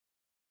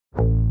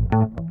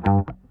Hello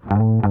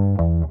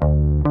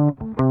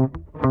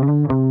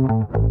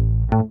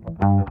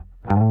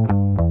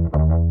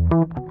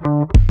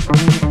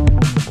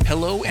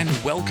and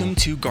welcome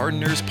to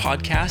Gardeners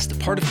Podcast,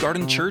 part of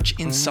Garden Church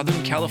in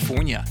Southern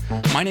California.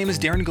 My name is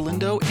Darren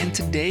Galindo, and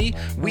today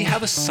we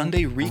have a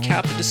Sunday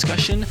recap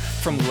discussion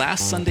from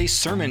last Sunday's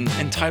sermon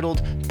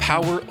entitled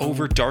Power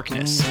Over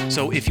Darkness.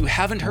 So if you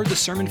haven't heard the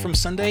sermon from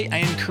Sunday, I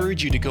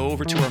encourage you to go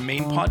over to our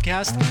main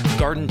podcast,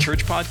 Garden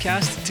Church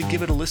Podcast, to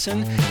give it a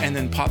listen and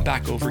then pop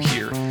back over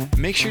here.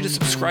 Make sure to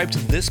subscribe to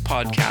this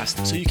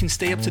podcast so you can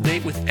stay up to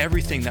date with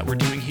everything that we're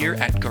doing here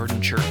at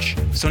Garden Church.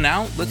 So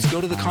now let's go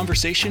to the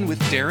conversation with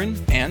Darren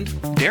and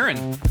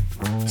Darren.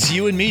 It's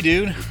you and me,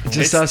 dude.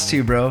 Just us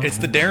two, bro. It's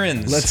the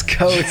Darrens. Let's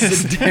go.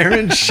 It's the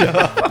Darren show.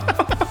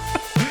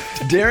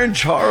 Darren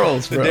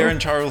Charles, bro. The Darren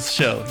Charles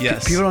show,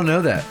 yes. People don't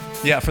know that.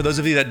 Yeah, for those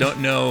of you that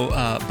don't know,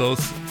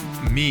 both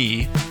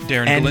me,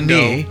 Darren And Galindo,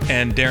 me.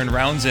 and Darren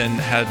Rouanzoin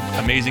had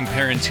amazing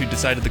parents who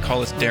decided to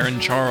call us Darren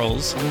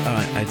Charles.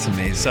 It's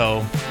amazing.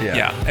 So,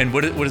 yeah. And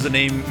what is the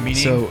name meaning?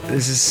 So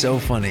this is so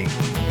funny.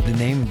 The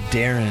name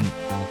Darren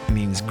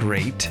means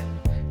great,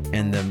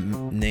 and the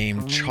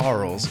name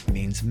Charles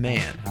means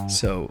man.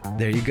 So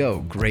there you go,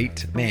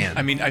 great man.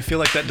 I mean, I feel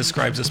like that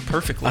describes us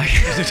perfectly.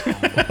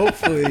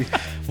 Hopefully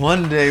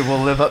one day we'll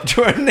live up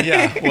to our name.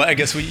 Yeah, well, I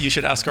guess you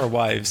should ask our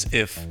wives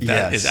if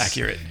that is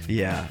accurate.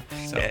 Yeah.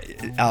 So.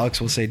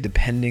 Alex will say,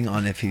 depending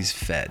on if he's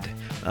fed.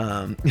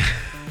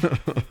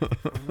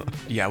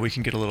 Yeah, we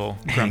can get a little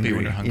grumpy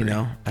when we're hungry. You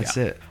know, that's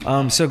it.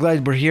 So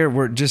glad we're here.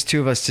 We're just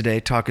two of us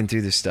today talking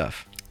through this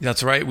stuff.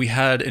 That's right. We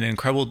had an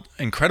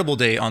incredible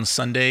day on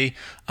Sunday.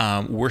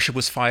 Worship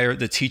was fire.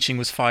 The teaching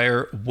was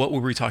fire. What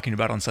were we talking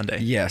about on Sunday?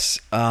 Yes.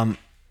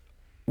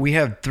 We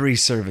have 3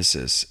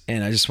 services,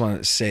 and I just want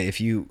to say,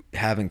 if you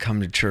haven't come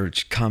to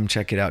church, come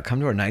check it out. Come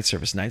to our night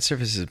service. Night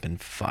service has been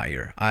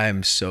fire. I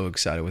am so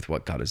excited with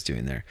what God is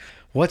doing there.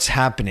 What's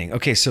happening?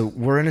 Okay, so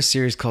we're in a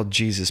series called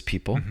Jesus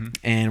People,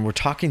 and we're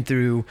talking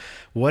through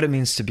what it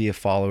means to be a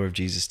follower of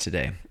Jesus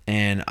today.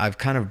 And I've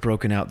kind of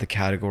broken out the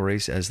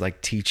categories as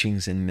like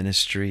teachings and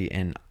ministry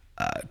and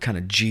kind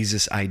of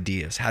Jesus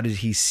ideas. How did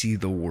he see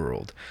the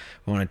world?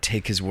 We want to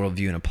take his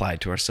worldview and apply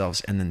it to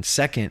ourselves. And then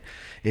second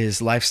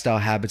is lifestyle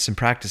habits and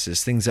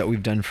practices, things that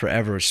we've done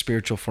forever,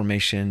 spiritual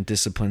formation,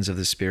 disciplines of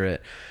the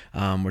Spirit.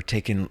 We're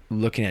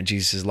looking at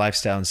Jesus'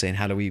 lifestyle and saying,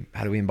 how do we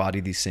embody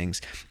these things?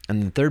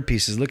 And the third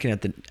piece is looking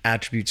at the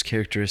attributes,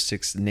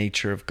 characteristics,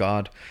 nature of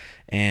God,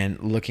 and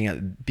looking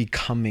at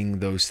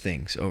becoming those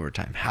things over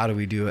time. How do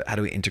we do it? How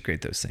do we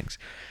integrate those things?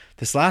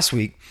 This last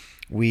week,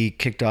 we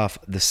kicked off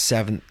the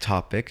 7th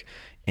topic,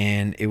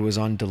 and it was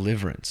on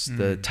deliverance.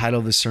 The title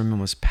of the sermon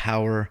was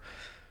Power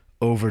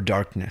Over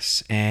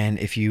Darkness. And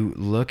if you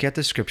look at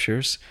the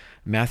scriptures,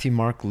 Matthew,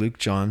 Mark, Luke,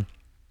 John,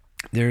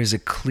 there is a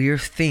clear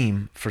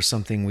theme for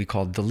something we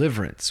call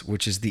deliverance,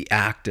 which is the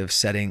act of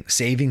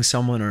saving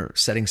someone or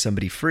setting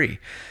somebody free.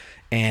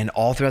 And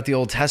all throughout the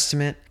Old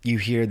Testament, you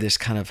hear this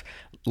kind of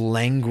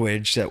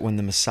language that when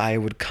the Messiah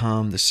would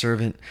come, the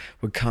servant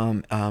would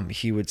come,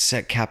 he would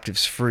set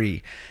captives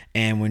free.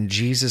 And when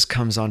Jesus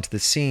comes onto the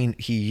scene,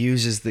 he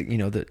uses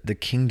the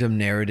kingdom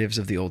narratives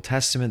of the Old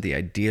Testament, the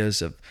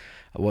ideas of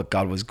what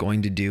God was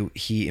going to do.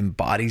 He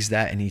embodies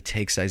that, and he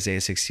takes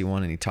Isaiah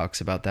 61 and he talks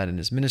about that in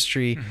his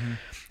ministry.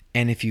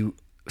 And if you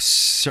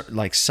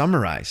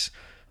summarize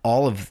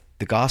all of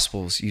the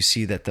Gospels, you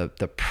see that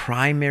the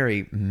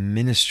primary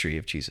ministry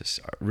of Jesus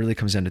really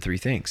comes down to 3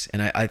 things.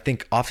 And I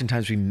think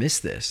oftentimes we miss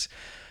this,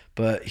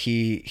 but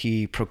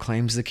he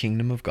proclaims the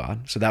kingdom of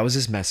God. So that was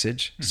his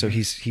message. So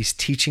he's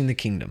teaching the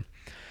kingdom.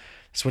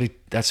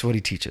 That's what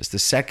he teaches.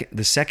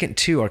 The second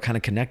 2 are kind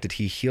of connected.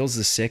 He heals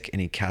the sick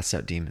and he casts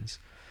out demons.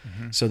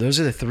 So those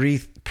are the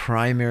 3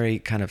 primary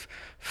kind of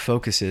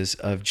focuses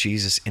of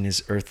Jesus in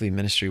his earthly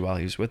ministry while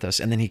he was with us.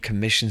 And then he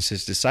commissions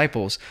his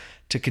disciples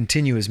to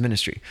continue his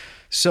ministry.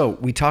 So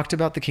we talked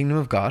about the kingdom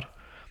of God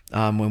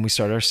when we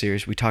started our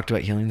series. We talked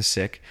about healing the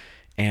sick.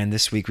 And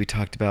this week we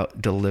talked about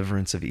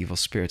deliverance of evil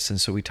spirits. And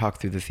so we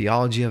talked through the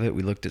theology of it.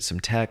 We looked at some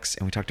texts,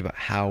 and we talked about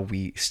how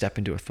we step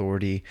into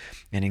authority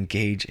and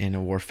engage in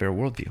a warfare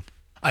worldview.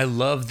 I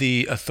love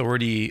the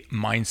authority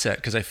mindset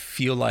because I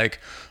feel like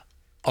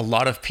a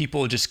lot of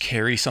people just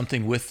carry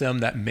something with them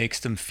that makes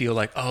them feel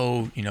like,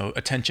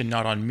 attention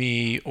not on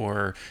me,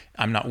 or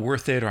I'm not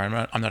worth it, or I'm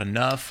not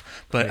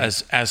enough. But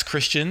as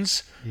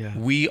Christians,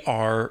 we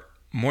are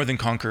more than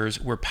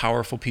conquerors. We're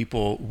powerful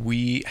people.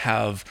 We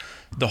have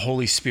the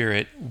Holy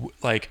Spirit.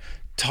 Like,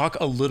 talk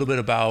a little bit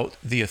about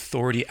the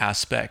authority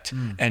aspect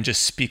and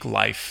just speak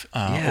life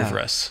over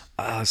us.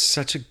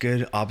 Such a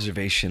good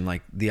observation.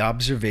 Like the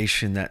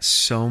observation that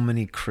so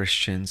many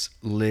Christians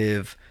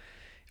live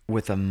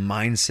with a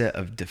mindset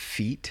of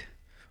defeat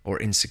or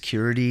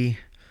insecurity,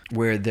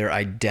 where their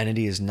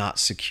identity is not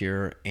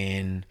secure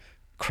in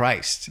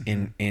Christ,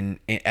 in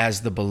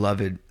as the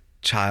beloved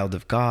child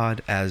of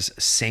God, as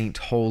saint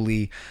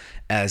holy,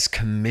 as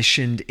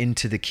commissioned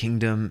into the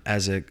kingdom,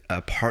 as a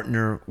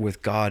partner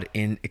with God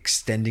in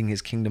extending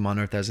his kingdom on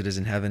earth as it is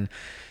in heaven.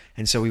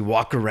 And so we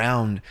walk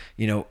around,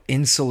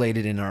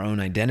 insulated in our own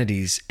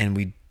identities, and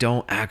we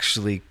don't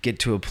actually get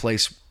to a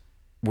place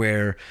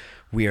where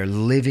we are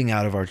living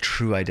out of our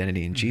true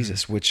identity in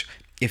Jesus, which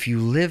if you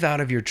live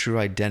out of your true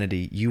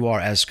identity, you are,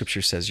 as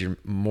scripture says, you're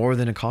more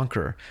than a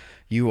conqueror.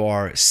 You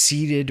are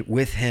seated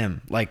with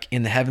him, like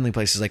in the heavenly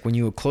places. Like when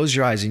you close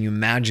your eyes and you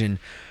imagine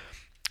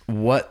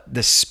what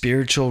the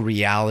spiritual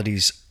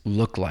realities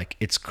look like,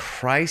 it's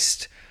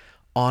Christ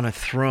on a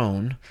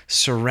throne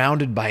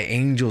surrounded by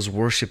angels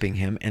worshiping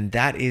him. And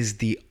that is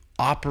the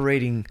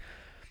operating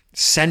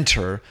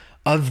center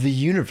of the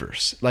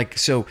universe. Like,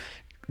 so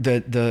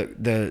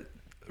the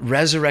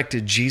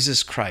resurrected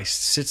Jesus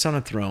Christ sits on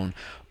a throne,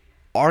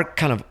 are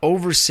kind of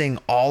overseeing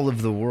all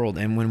of the world.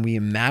 And when we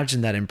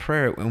imagine that in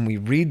prayer, when we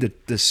read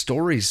the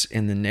stories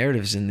in the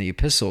narratives in the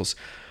epistles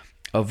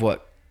of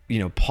what,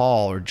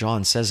 Paul or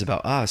John says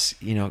about us,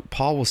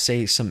 Paul will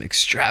say some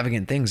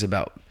extravagant things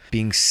about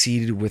being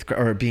seated with,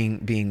 or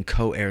being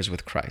co-heirs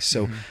with Christ.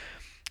 So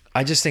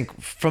I just think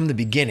from the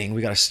beginning,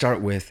 we got to start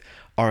with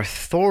our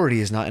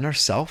authority is not in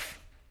ourself.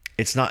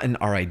 It's not in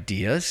our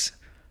ideas.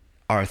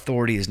 Our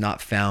authority is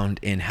not found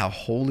in how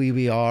holy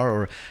we are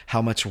or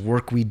how much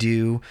work we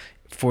do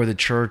for the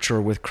church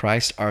or with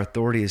Christ. Our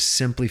authority is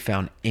simply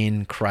found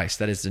in Christ.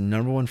 That is the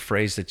number one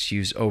phrase that's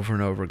used over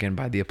and over again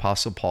by the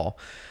Apostle Paul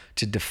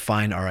to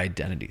define our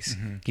identities.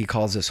 He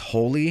calls us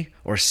holy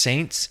or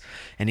saints,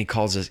 and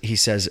he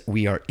says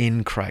we are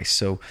in Christ.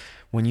 So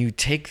when you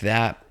take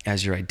that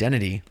as your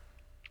identity,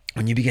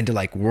 when you begin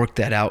to work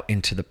that out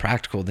into the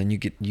practical, then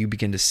you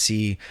begin to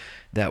see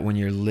that when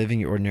you're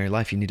living your ordinary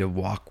life, you need to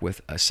walk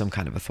with some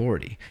kind of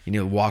authority. You need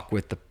to walk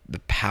with the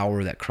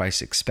power that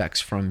Christ expects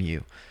from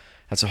you.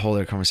 That's a whole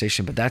other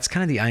conversation, but that's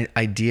kind of the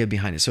idea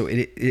behind it. So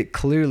it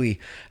clearly,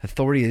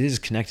 authority is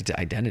connected to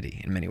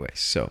identity in many ways.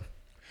 So.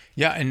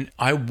 Yeah, and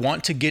I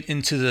want to get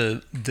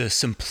into the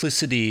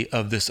simplicity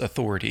of this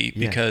authority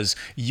because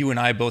you and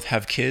I both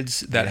have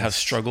kids that have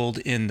struggled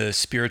in the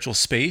spiritual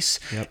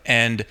space,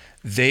 and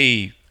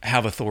they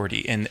have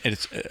authority, and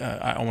it's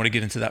I want to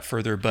get into that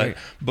further, but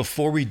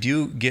before we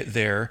do get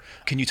there,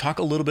 can you talk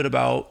a little bit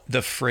about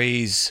the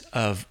phrase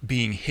of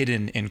being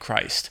hidden in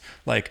Christ?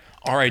 Like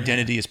our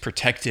identity is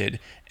protected,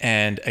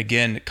 and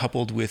again,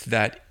 coupled with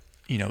that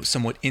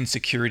somewhat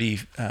insecurity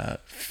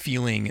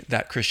feeling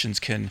that Christians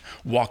can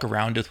walk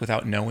around with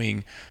without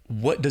knowing,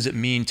 what does it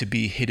mean to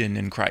be hidden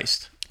in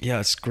Christ? Yeah,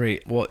 it's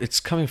great. Well, it's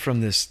coming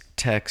from this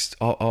text.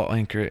 I'll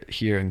anchor it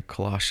here in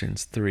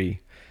Colossians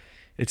 3.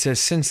 It says,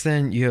 "Since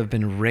then you have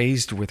been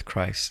raised with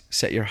Christ.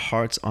 Set your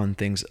hearts on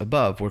things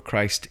above, where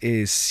Christ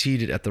is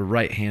seated at the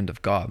right hand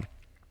of God.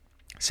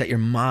 Set your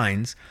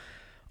minds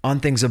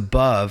on things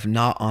above,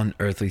 not on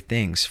earthly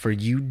things. For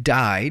you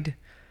died,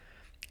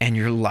 and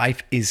your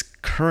life is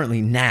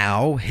currently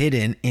now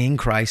hidden in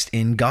Christ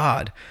in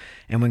God.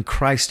 And when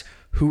Christ,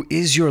 who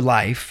is your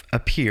life,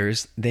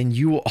 appears, then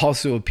you will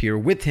also appear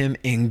with him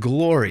in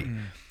glory."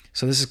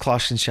 So this is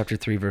Colossians chapter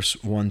 3, verse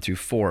 1 through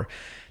 4.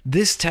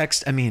 This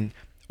text,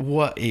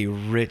 what a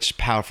rich,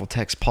 powerful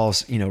text.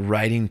 Paul's,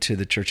 writing to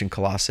the church in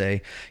Colossae.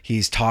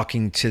 He's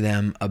talking to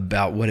them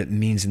about what it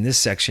means in this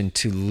section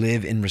to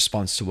live in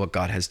response to what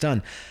God has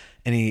done.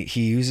 And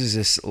he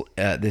uses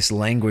this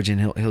language,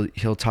 and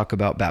he'll talk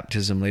about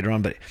baptism later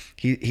on. But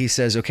he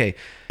says, okay,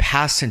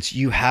 past tense,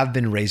 you have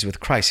been raised with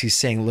Christ. He's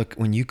saying, look,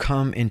 when you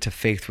come into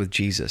faith with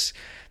Jesus,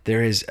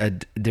 there's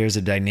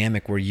a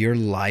dynamic where your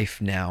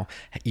life now,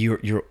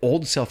 your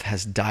old self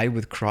has died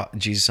with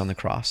Jesus on the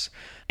cross,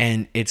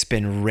 and it's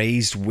been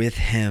raised with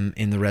him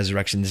in the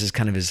resurrection. This is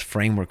kind of his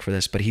framework for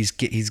this. But he's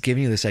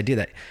giving you this idea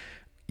that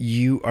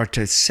you are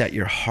to set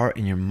your heart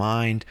and your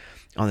mind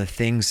on the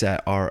things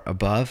that are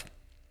above.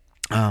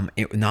 Not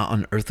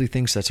on earthly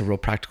things. So that's a real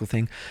practical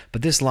thing.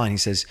 But this line, he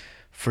says,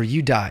 "For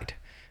you died,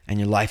 and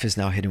your life is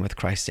now hidden with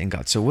Christ in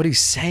God." So what he's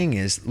saying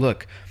is,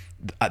 look,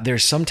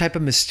 there's some type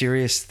of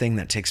mysterious thing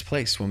that takes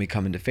place when we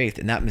come into faith,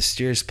 and that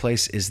mysterious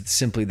place is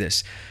simply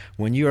this: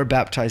 when you are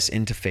baptized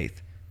into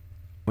faith,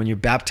 when you're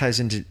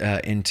baptized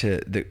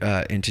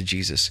into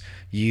Jesus,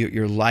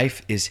 your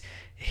life is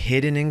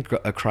hidden in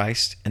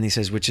Christ, and he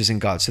says, which is in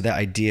God. So that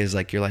idea is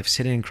your life's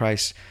hidden in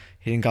Christ,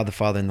 hidden in God the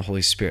Father and the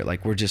Holy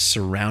Spirit. We're just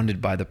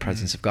surrounded by the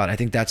presence of God. I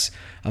think that's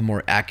a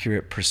more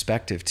accurate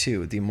perspective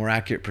too. The more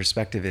accurate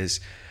perspective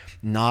is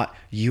not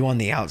you on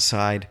the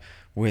outside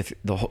with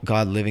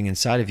God living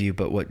inside of you,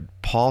 but what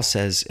Paul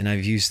says, and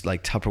I've used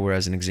Tupperware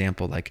as an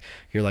example,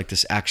 you're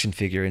this action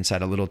figure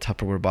inside a little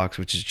Tupperware box,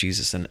 which is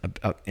Jesus, and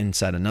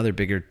inside another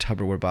bigger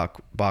Tupperware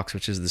box,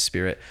 which is the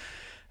Spirit,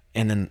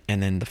 and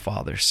then the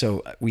Father.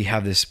 So we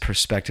have this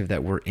perspective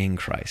that we're in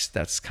Christ.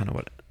 That's kind of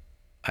what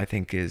I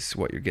think is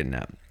what you're getting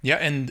at. Yeah,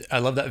 and I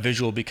love that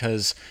visual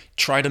because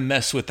try to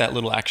mess with that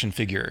little action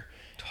figure.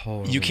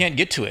 Totally. You can't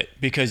get to it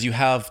because you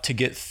have to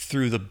get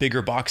through the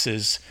bigger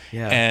boxes.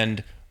 Yeah.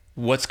 And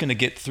what's going to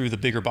get through the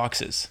bigger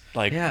boxes?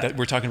 That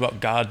we're talking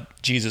about God,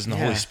 Jesus, and the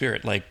Holy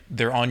Spirit.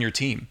 They're on your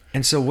team.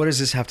 And so what does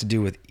this have to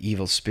do with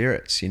evil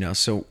spirits?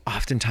 So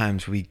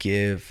oftentimes we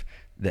give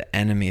the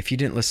enemy. If you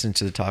didn't listen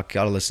to the talk, you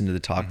got to listen to the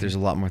talk. There's a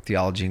lot more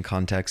theology and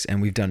context,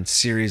 and we've done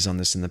series on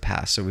this in the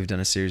past. So we've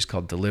done a series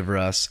called Deliver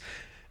Us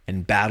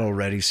and Battle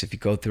Ready. So if you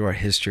go through our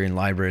history and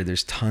library,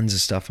 there's tons of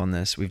stuff on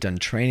this. We've done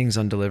trainings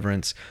on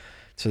deliverance.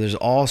 So there's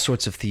all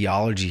sorts of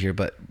theology here,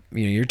 but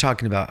you're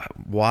talking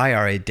about why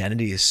our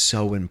identity is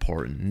so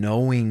important,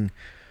 knowing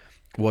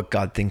what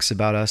God thinks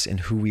about us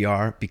and who we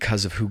are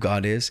because of who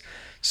God is.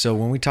 So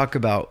when we talk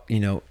about,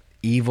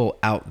 evil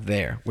out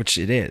there, which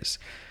it is,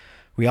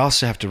 we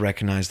also have to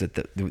recognize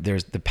that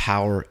there's the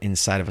power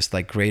inside of us,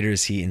 like greater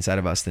is he inside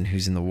of us than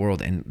who's in the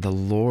world. And the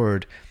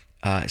Lord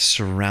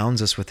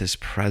surrounds us with his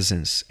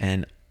presence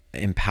and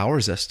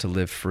empowers us to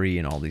live free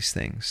in all these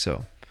things.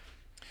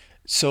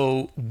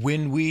 So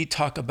when we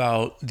talk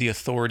about the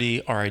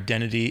authority, our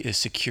identity is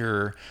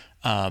secure.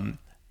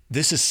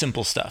 This is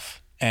simple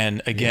stuff.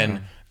 And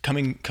again,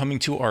 coming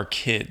to our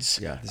kids.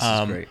 Yeah, this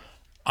is great.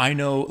 I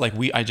know, like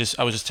I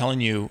was just telling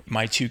you,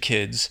 my two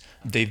kids,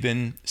 they've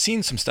been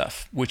seeing some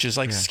stuff, which is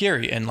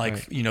scary. And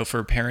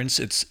for parents,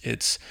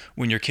 it's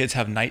when your kids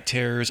have night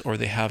terrors or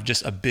they have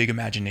just a big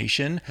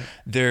imagination,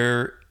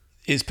 there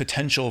is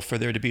potential for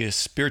there to be a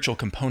spiritual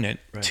component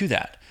to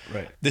that.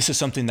 Right. This is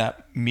something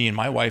that me and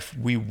my wife,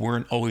 we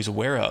weren't always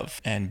aware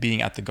of, and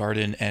being at the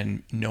garden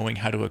and knowing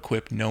how to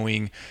equip,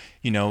 knowing,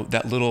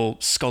 that little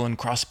skull and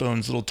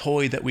crossbones little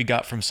toy that we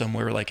got from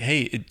somewhere, like,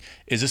 hey,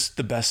 is this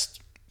the best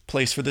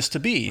place for this to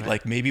be? Right.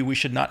 Like maybe we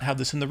should not have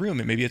this in the room,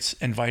 and maybe it's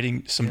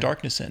inviting some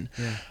darkness in.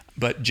 Yeah.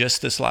 But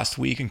just this last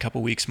week and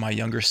couple weeks, my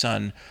younger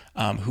son,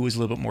 who is a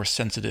little bit more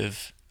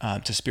sensitive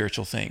to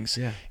spiritual things,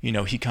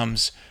 he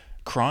comes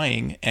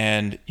crying,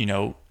 and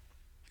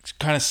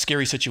kind of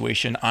scary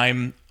situation.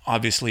 I'm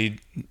obviously,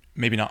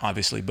 maybe not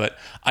obviously, but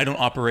I don't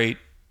operate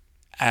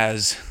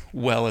as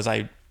well as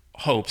I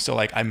hope. So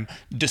I'm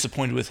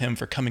disappointed with him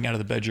for coming out of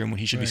the bedroom when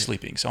he should be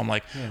sleeping. So I'm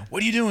like,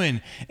 what are you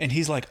doing? And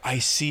he's like, I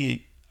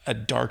see a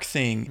dark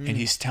thing, and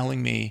he's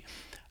telling me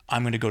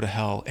I'm going to go to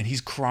hell, and he's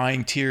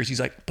crying tears. He's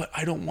like, but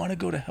I don't want to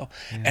go to hell.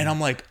 And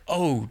I'm like,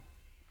 oh,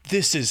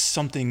 this is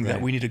something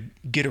that we need to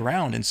get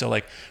around. And so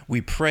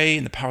we pray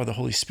in the power of the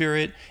Holy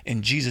Spirit,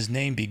 in Jesus'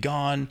 name, be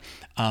gone.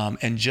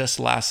 And just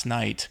last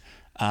night,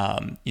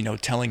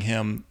 telling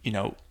him,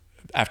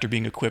 after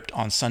being equipped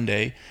on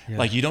Sunday,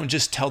 you don't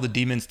just tell the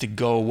demons to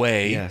go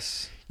away.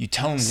 Yes. You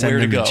tell them where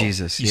to go.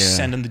 Jesus. You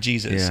send them to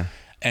Jesus. Yeah.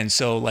 And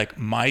so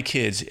my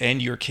kids and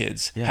your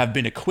kids have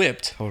been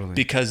equipped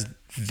because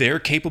they're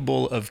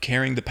capable of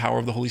carrying the power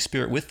of the Holy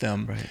Spirit with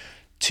them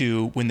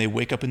to, when they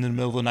wake up in the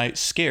middle of the night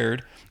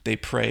scared, they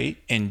pray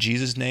in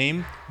Jesus'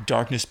 name,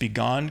 darkness be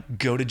gone,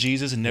 go to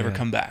Jesus and never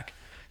come back.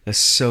 That's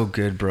so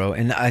good, bro.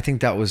 And I think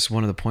that was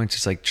one of the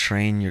points. It's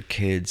train your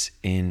kids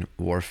in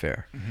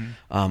warfare.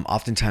 Mm-hmm.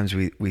 Oftentimes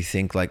we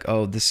think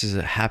oh, this is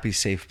a happy,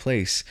 safe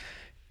place,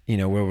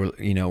 where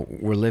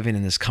we're living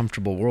in this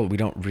comfortable world. We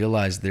don't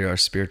realize there are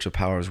spiritual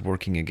powers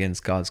working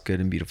against God's good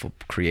and beautiful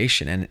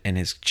creation and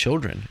his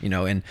children,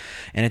 and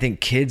I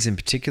think kids in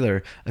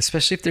particular,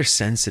 especially if they're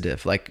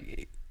sensitive,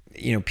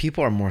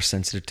 people are more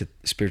sensitive to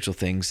spiritual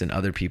things than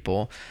other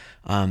people.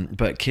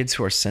 But kids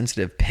who are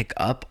sensitive pick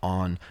up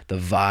on the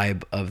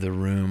vibe of the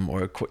room,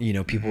 or,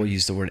 people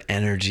use the word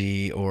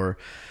energy or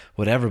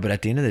whatever. But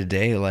at the end of the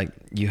day,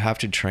 you have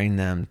to train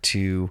them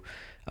to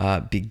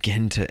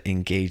begin to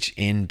engage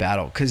in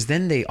battle, because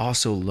then they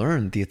also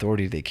learn the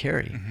authority they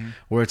carry,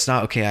 where it's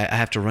not, okay, I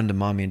have to run to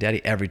mommy and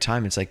daddy every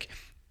time. It's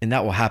and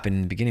that will happen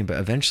in the beginning, but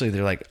eventually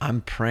they're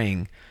I'm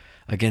praying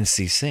against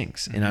these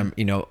things. And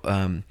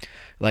I'm,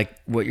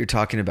 what you're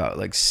talking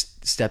about,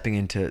 stepping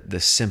into the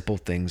simple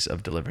things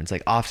of deliverance.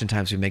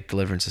 Oftentimes we make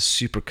deliverance a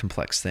super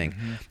complex thing.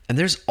 And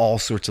there's all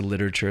sorts of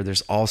literature.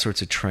 There's all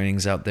sorts of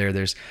trainings out there.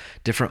 There's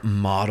different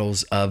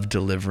models of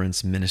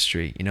deliverance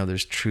ministry.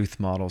 There's truth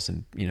models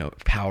and,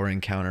 power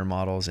encounter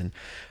models and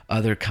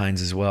other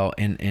kinds as well.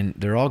 And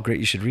they're all great.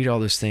 You should read all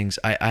those things.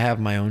 I have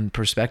my own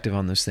perspective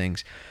on those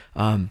things.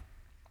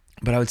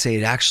 But I would say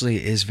it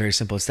actually is very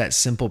simple. It's that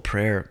simple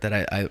prayer that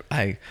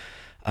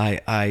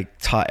I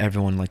taught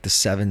everyone, the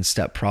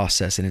 7-step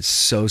process, and it's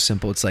so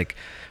simple. It's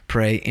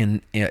pray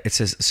in, it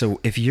says, so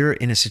if you're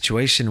in a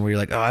situation where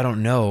you're oh, I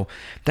don't know,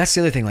 that's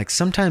the other thing.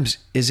 Sometimes,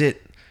 is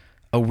it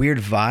a weird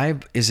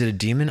vibe? Is it a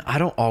demon? I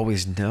don't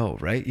always know,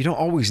 right? You don't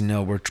always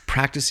know. We're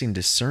practicing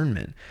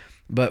discernment.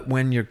 But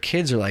when your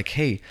kids are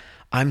hey,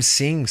 I'm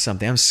seeing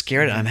something, I'm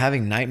scared, I'm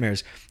having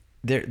nightmares,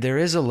 there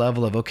is a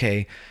level of,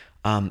 okay,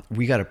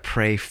 we got to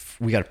pray.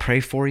 We got to pray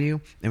for you,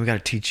 and we got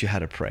to teach you how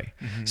to pray.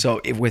 So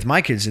with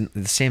my kids, and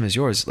the same as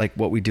yours,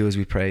 what we do is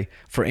we pray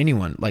for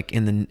anyone,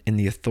 in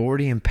the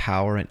authority and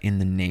power and in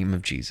the name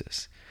of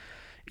Jesus.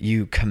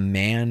 You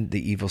command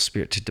the evil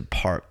spirit to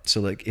depart.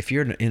 So if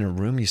you're in a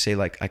room, you say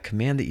I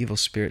command the evil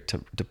spirit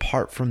to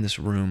depart from this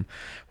room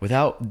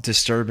without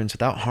disturbance,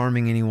 without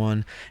harming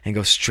anyone, and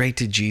go straight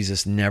to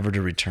Jesus, never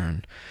to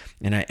return.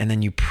 And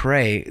then you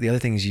pray. The other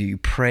thing is you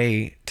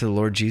pray to the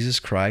Lord Jesus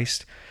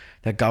Christ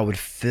that God would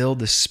fill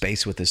the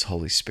space with his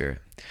Holy Spirit.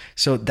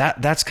 So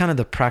that's kind of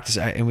the practice.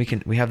 And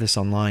we have this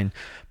online,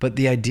 but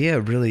the idea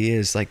really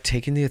is like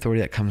taking the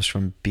authority that comes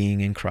from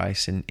being in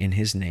Christ and in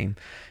his name,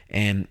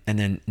 and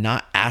then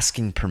not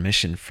asking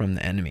permission from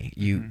the enemy.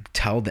 You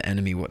tell the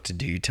enemy what to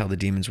do. You tell the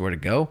demons where to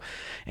go,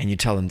 and you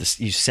tell them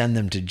you send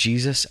them to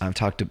Jesus. I've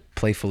talked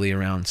playfully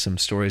around some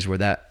stories where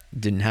that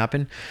didn't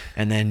happen.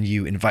 And then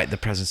you invite the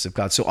presence of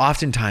God. So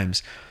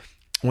oftentimes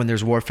when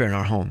there's warfare in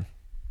our home,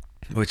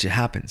 which it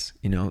happens,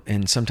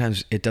 and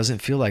sometimes it doesn't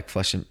feel like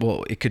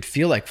it could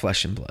feel like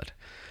flesh and blood,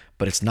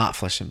 but it's not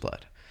flesh and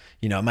blood.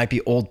 It might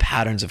be old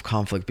patterns of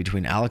conflict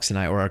between Alex and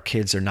I, or our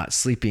kids are not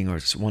sleeping, or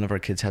one of our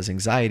kids has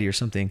anxiety or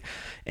something.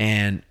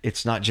 And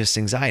it's not just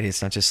anxiety.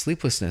 It's not just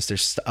sleeplessness.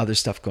 There's other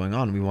stuff going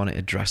on. We want to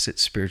address it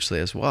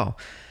spiritually as well.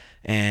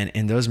 And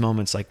in those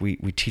moments, like we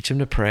teach them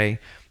to pray.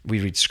 We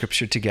read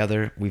scripture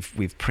together.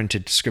 We've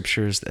printed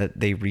scriptures that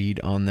they read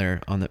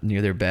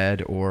near their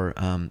bed, or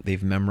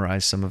they've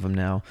memorized some of them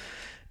now.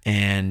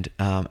 And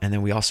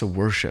then we also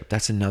worship.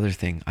 That's another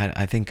thing.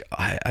 I think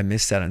I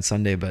missed that on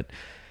Sunday, but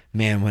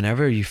man,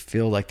 whenever you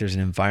feel like there's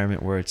an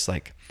environment where it's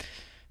like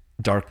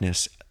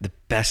darkness, the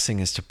best thing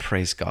is to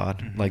praise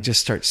God. Like just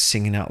start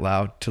singing out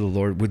loud to the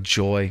Lord with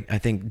joy. I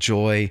think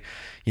joy,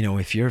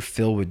 if you're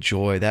filled with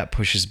joy, that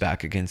pushes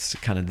back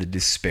against kind of the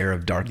despair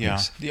of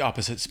darkness. Yeah, the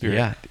opposite spirit.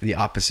 Yeah, the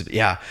opposite.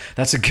 Yeah,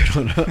 that's a good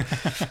one.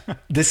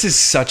 This is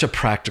such a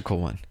practical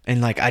one.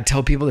 And like I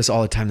tell people this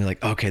all the time. They're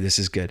like, okay, this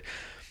is good.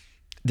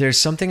 There's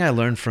something I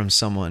learned from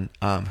someone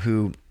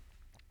who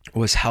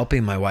was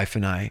helping my wife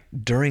and I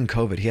during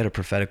COVID. He had a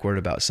prophetic word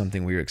about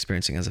something we were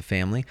experiencing as a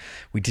family.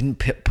 We didn't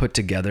put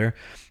together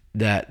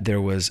that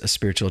there was a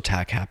spiritual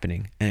attack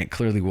happening, and it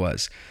clearly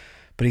was.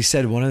 But he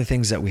said one of the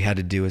things that we had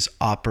to do is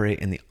operate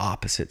in the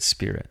opposite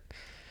spirit.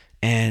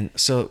 And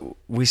so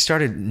we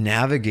started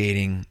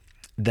navigating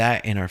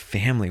that in our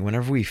family.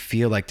 Whenever we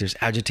feel like there's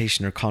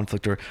agitation or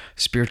conflict or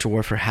spiritual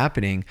warfare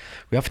happening,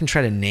 we often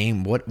try to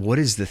name what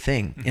is the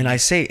thing. And I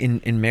say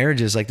in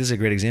marriages, like this is a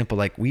great example,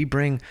 like we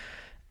bring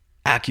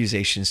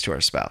accusations to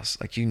our spouse.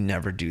 Like, you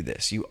never do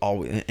this. You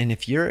always, and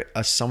if you're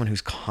someone who's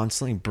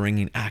constantly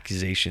bringing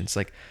accusations,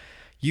 like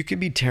you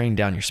could be tearing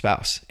down your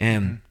spouse.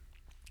 And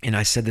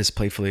I said this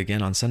playfully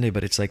again on Sunday,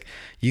 but it's like,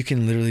 you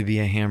can literally be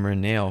a hammer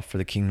and nail for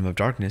the kingdom of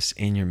darkness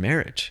in your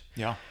marriage.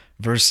 Yeah.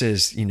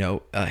 Versus,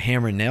 a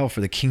hammer and nail for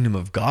the kingdom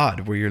of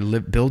God, where you're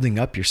building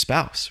up your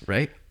spouse,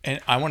 right?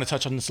 And I want to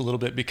touch on this a little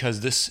bit,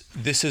 because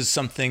this is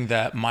something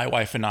that my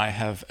wife and I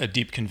have a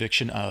deep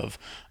conviction of.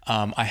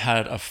 I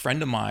had a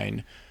friend of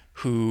mine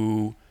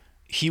who,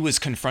 he was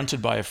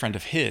confronted by a friend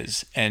of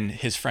his, and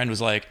his friend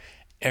was like,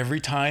 every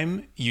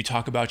time you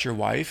talk about your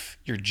wife,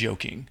 you're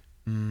joking.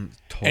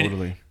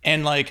 Totally.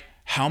 And like,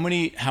 how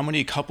many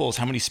couples,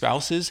 how many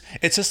spouses,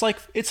 it's just like,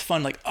 it's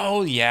fun. Like,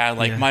 oh yeah,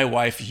 like my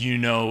wife,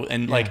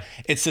 and like,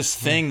 it's this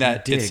thing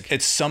that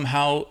it's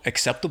somehow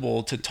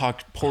acceptable to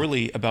talk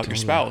poorly about your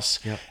spouse.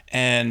 Yep.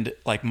 And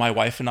like, my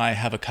wife and I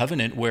have a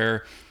covenant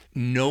where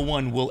no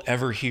one will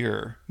ever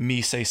hear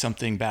me say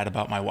something bad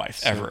about my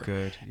wife, ever.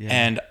 Good. Yeah.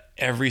 And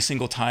every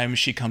single time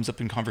she comes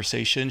up in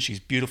conversation, she's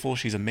beautiful,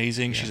 she's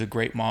amazing, she's a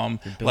great mom,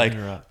 like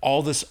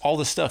all this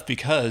stuff,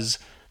 because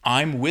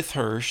I'm with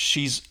her,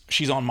 she's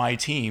on my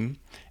team,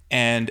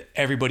 and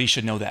everybody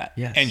should know that.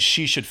 Yes. And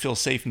she should feel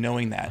safe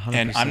knowing that. 100%.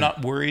 And I'm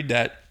not worried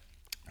that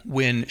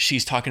when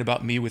she's talking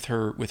about me with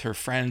her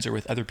friends or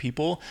with other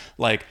people,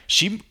 like,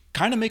 she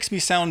kind of makes me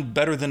sound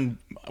better than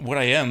what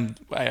I am,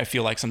 I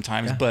feel like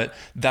sometimes, but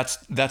that's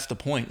the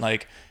point.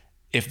 Like,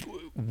 if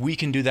we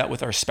can do that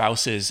with our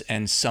spouses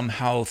and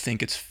somehow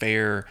think it's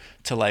fair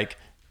to like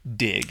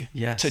dig,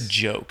 to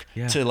joke,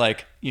 to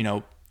like,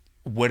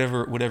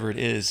 whatever it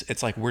is,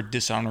 it's like we're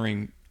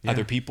dishonoring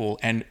other people.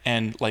 And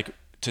like,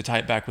 to tie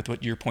it back with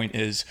what your point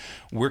is,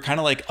 we're kind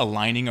of like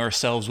aligning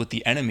ourselves with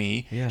the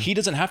enemy. He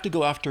doesn't have to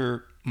go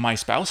after my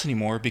spouse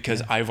anymore,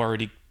 because I've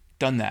already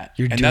done that.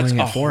 You're and doing that's it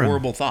a for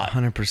horrible him. thought.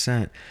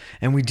 100%.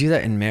 And we do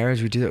that in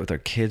marriage. We do that with our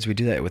kids. We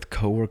do that with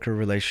coworker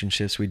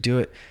relationships. We do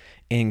it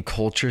in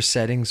culture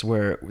settings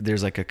where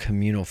there's like a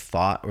communal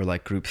thought or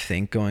like group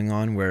think going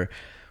on, where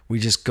we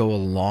just go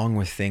along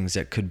with things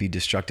that could be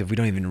destructive. We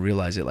don't even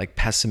realize it, like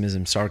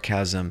pessimism,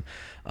 sarcasm,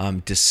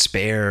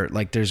 despair.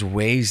 Like, there's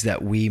ways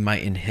that we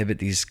might inhibit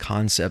these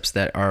concepts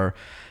that are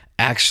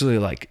actually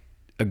like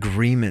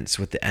agreements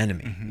with the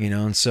enemy,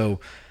 And so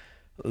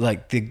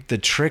like the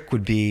trick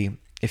would be,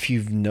 if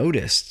you've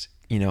noticed,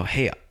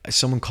 hey,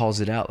 someone calls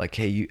it out, like,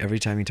 hey, every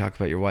time you talk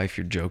about your wife,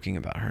 you're joking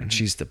about her, and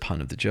she's the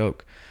pun of the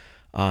joke.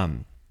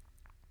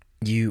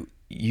 You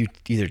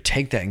either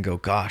take that and go,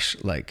 gosh,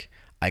 like,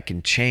 I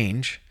can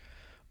change,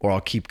 or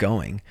I'll keep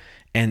going.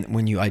 And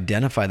when you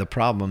identify the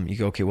problem, you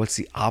go, okay, what's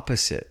the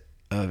opposite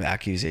of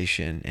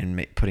accusation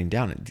and putting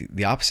down?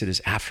 The opposite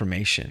is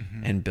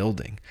affirmation and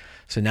building.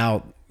 So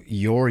now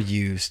you're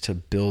used to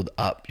build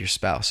up your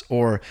spouse.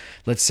 Or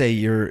let's say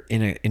you're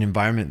in an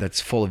environment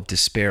that's full of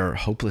despair or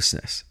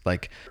hopelessness.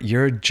 Like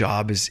your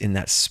job is in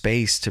that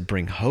space to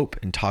bring hope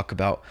and talk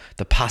about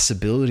the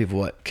possibility of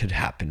what could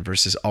happen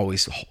versus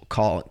always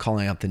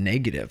calling out the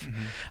negative.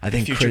 I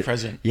think future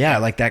present. Yeah,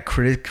 like that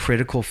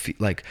critical,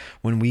 like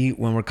when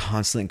we're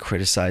constantly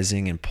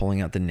criticizing and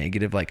pulling out the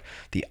negative, like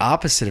the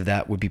opposite of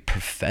that would be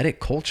prophetic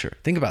culture.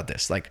 Think about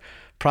this. Like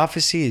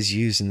prophecy is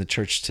used in the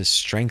church to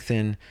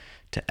strengthen,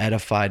 to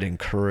edify, to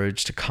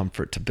encourage, to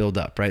comfort, to build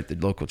up, right? The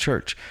local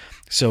church.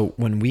 So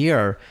when we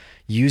are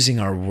using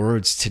our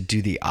words to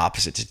do the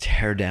opposite, to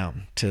tear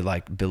down, to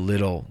like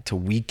belittle, to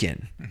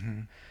weaken,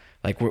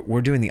 like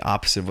we're doing the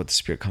opposite of what the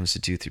Spirit comes to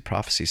do through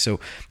prophecy. So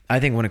I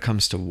think when it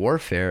comes to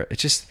warfare,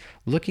 it's just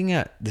looking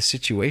at the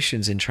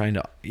situations and trying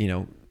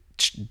to,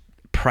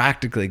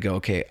 practically go,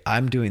 okay,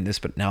 I'm doing this,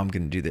 but now I'm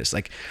going to do this.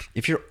 Like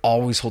if you're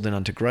always holding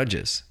on to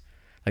grudges,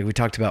 like we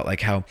talked about,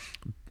 like how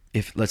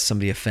if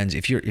somebody offends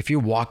you, if you're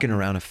walking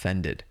around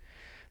offended,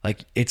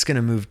 like it's going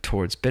to move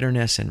towards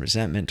bitterness and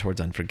resentment, towards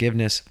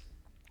unforgiveness.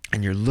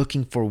 And you're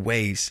looking for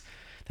ways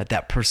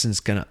that person's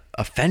going to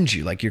offend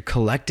you. Like you're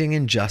collecting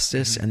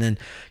injustice, and then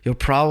you're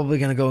probably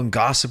going to go and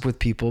gossip with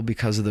people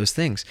because of those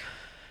things.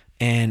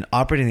 And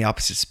operating the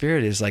opposite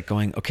spirit is like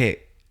going, okay,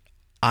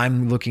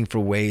 I'm looking for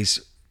ways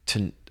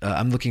to,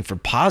 I'm looking for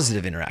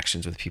positive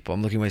interactions with people.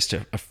 I'm looking for ways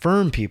to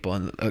affirm people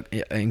and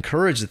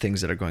encourage the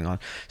things that are going on.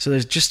 So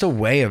there's just a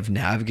way of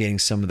navigating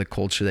some of the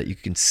culture that you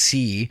can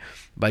see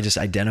by just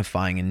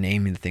identifying and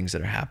naming the things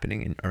that are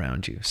happening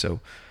around you. So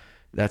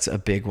that's a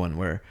big one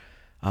where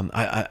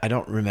I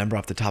don't remember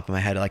off the top of my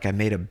head. Like I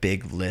made a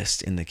big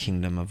list in the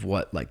kingdom of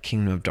what like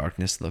kingdom of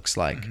darkness looks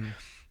like,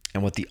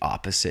 and what the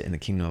opposite in the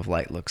kingdom of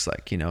light looks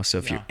like. So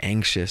if you're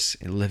anxious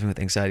and living with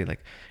anxiety, like,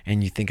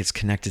 and you think it's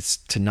connected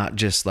to not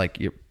just like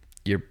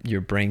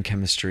your brain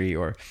chemistry,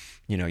 or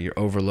you're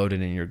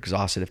overloaded and you're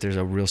exhausted. If there's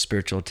a real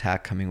spiritual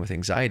attack coming with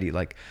anxiety,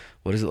 like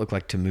what does it look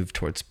like to move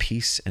towards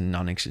peace and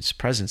non-anxious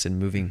presence and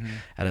moving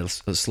at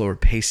a slower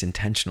pace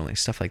intentionally,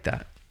 stuff like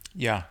that.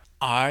 Yeah.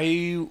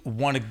 I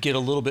want to get a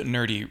little bit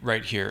nerdy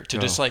right here to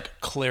just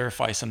like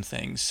clarify some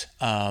things.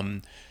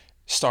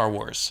 Star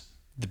Wars,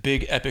 the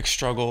big epic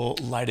struggle,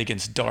 light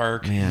against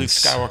dark, Luke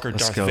Skywalker,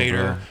 Darth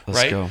Vader,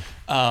 right?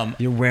 Go.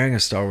 You're wearing a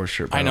Star Wars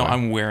shirt, by I know, the way.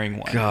 I'm wearing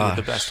one,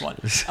 the best one.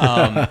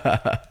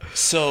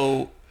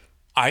 So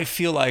I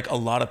feel like a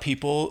lot of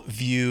people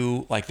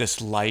view like this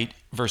light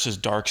versus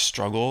dark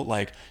struggle,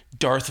 like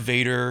Darth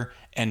Vader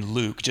and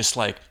Luke just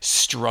like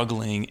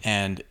struggling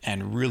and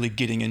really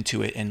getting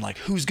into it, and like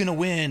who's gonna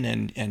win,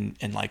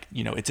 and like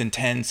it's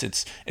intense,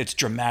 it's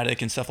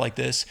dramatic and stuff like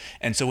this.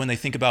 And so when they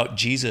think about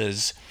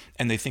Jesus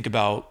and they think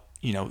about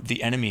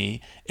the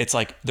enemy, it's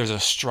like there's a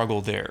struggle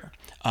there.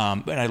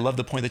 And I love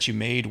the point that you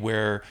made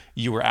where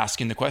you were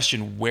asking the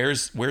question,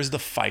 where's the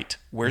fight?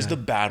 Where's the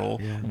battle?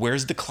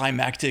 Where's the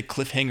climactic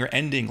cliffhanger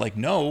ending? Like,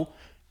 no,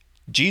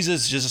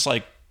 Jesus just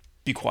like,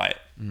 be quiet,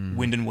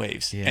 wind and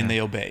waves, and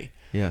they obey.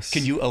 Yes.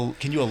 Can you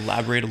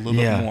elaborate a little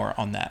bit more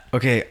on that?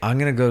 Okay, I'm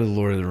going to go to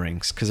Lord of the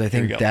Rings because I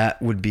think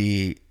that would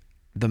be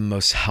the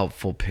most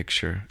helpful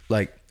picture.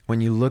 Like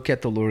when you look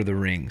at the Lord of the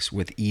Rings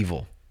with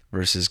evil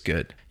versus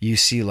good, you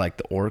see like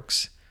the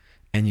orcs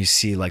and you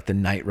see like the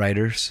Night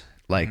Riders,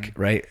 like,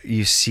 right?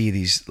 You see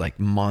these like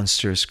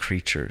monstrous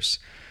creatures.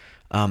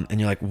 And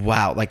you're like,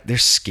 wow, like they're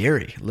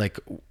scary. Like,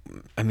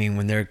 I mean,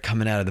 when they're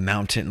coming out of the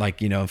mountain, like,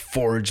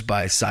 forged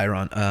by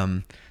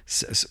Sauron,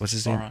 what's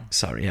his name?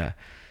 Sorry. Yeah.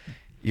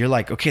 You're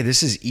like, okay,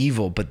 this is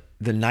evil, but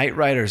the Night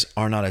Riders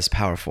are not as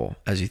powerful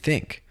as you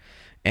think.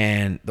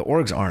 And the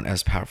orcs aren't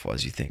as powerful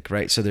as you think,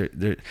 right? So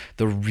they're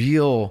the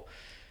real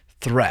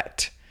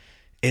threat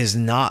is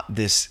not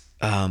this,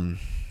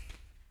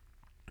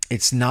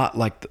 it's not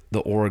like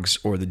the orcs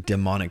or the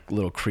demonic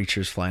little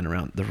creatures flying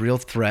around. The real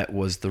threat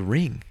was the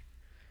ring.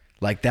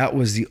 Like that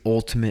was the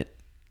ultimate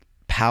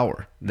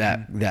power.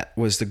 That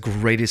was the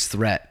greatest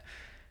threat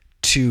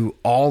to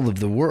all of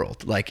the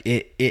world. Like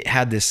it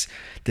had this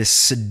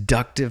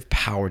seductive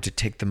power to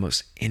take the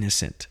most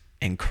innocent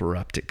and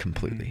corrupt it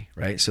completely,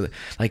 right? So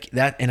like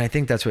that, and I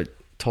think that's what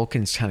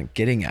Tolkien's kind of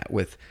getting at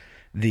with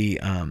the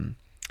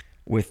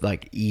with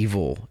like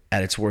evil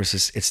at its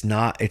worst. It's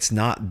not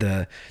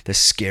the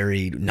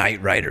scary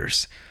Night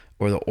Riders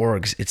or the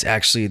orcs. It's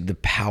actually the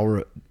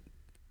power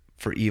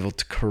for evil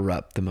to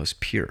corrupt the most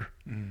pure,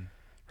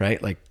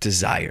 right? Like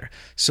desire.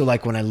 So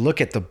like when I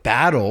look at the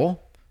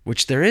battle,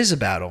 which there is a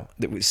battle,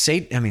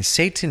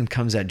 Satan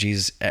comes at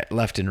Jesus at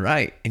left and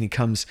right, and he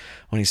comes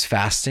when he's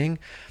fasting.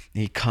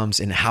 He comes,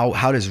 and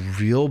how does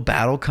real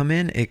battle come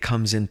in? It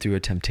comes in through a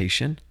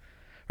temptation,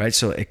 right?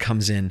 So it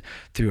comes in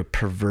through a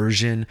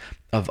perversion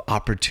of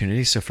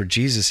opportunity. So for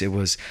Jesus, it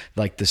was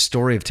like the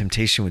story of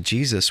temptation with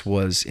Jesus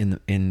was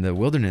in the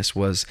wilderness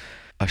was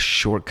a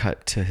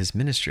shortcut to his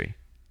ministry.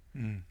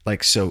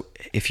 Like, so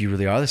if you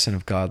really are the Son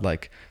of God,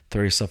 like,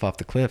 throw yourself off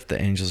the cliff,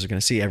 the angels are going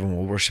to see, everyone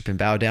will worship and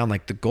bow down.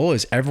 Like, the goal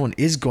is everyone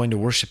is going to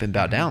worship and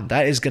bow down.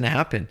 That is going to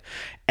happen.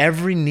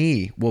 Every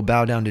knee will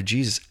bow down to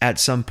Jesus at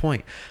some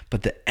point.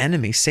 But the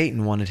enemy,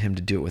 Satan, wanted him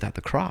to do it without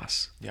the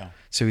cross. Yeah.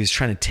 So he's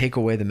trying to take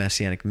away the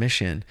messianic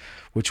mission,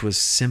 which was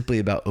simply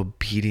about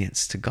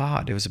obedience to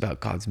God. It was about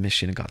God's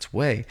mission and God's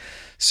way.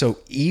 So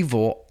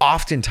evil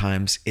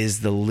oftentimes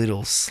is the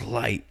little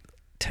slight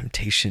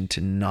temptation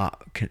to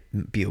not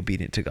be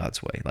obedient to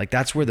God's way. Like,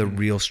 that's where the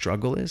real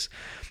struggle is.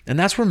 And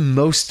that's where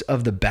most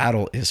of the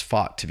battle is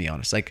fought, to be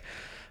honest. Like,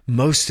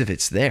 most of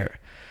it's there.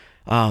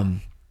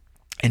 And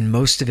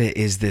most of it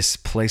is this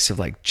place of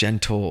like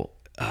gentle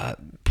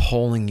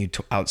pulling you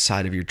to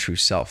outside of your true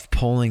self,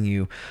 pulling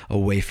you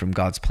away from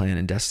God's plan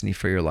and destiny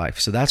for your life.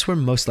 So that's where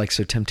most, like,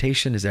 so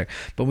temptation is there.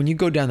 But when you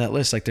go down that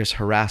list, like, there's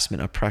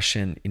harassment,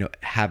 oppression,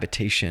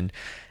 habitation,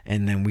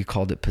 and then we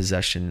called it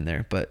possession in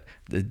there. But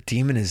the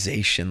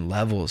demonization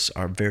levels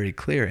are very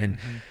clear, and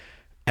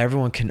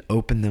everyone can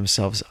open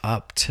themselves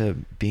up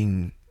to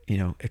being,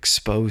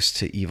 exposed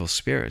to evil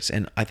spirits.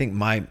 And I think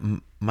my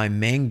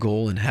main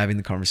goal in having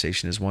the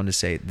conversation is, one, to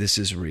say this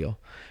is real.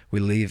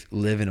 We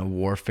live in a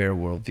warfare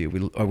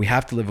worldview. We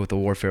have to live with a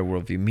warfare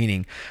worldview,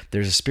 meaning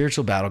there's a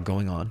spiritual battle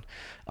going on,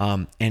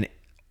 and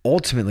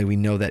ultimately we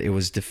know that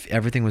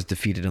everything was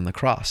defeated on the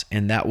cross,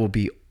 and that will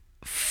be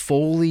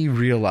fully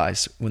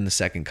realized when the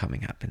second coming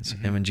happens.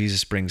 And when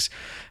Jesus brings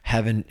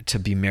heaven to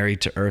be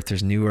married to earth,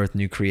 there's new earth,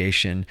 new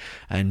creation,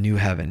 and new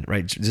heaven,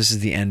 right? This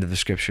is the end of the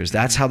scriptures.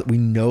 That's how we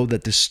know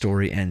that the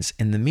story ends.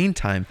 In the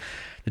meantime,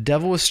 the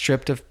devil was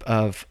stripped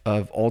of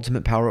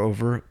ultimate power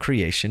over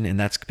creation, and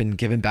that's been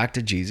given back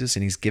to Jesus,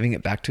 and he's giving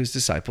it back to his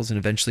disciples. And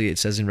eventually, it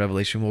says in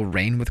Revelation, we'll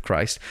reign with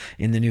Christ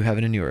in the new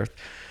heaven and new earth.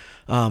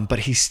 But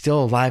he's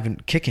still alive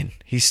and kicking.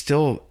 He's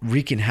still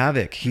wreaking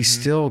havoc. He's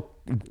still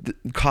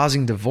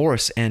causing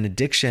divorce and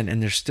addiction,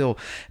 and there's still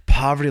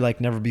poverty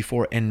like never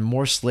before, and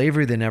more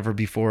slavery than ever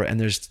before, and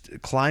there's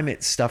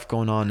climate stuff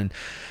going on, and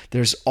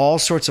there's all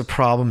sorts of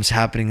problems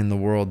happening in the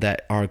world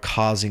that are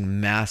causing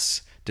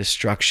mass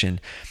destruction.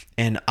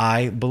 And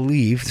I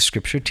believe the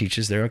scripture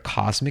teaches there are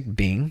cosmic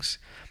beings,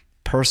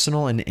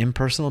 personal and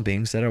impersonal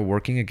beings, that are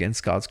working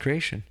against God's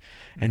creation.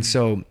 And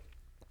so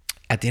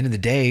at the end of the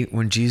day,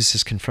 when Jesus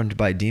is confronted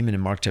by a demon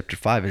in Mark chapter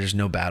 5, there's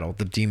no battle.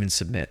 The demon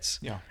submits,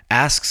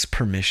 asks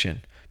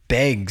permission,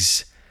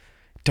 begs,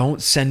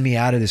 don't send me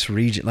out of this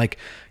region. Like,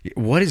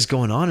 what is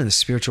going on in the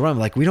spiritual realm?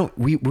 Like,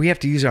 we have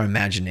to use our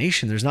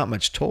imagination. There's not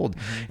much told.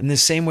 In the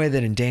same way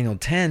that in Daniel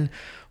 10,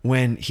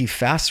 when he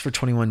fasts for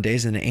 21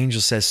 days and the angel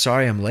says,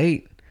 sorry, I'm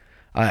late.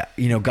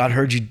 God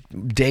heard you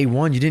day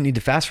one. You didn't need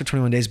to fast for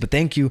 21 days, but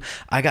thank you.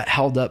 I got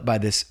held up by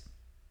this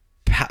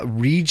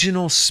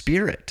regional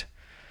spirit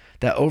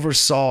that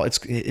oversaw.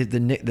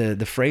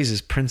 The phrase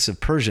is Prince of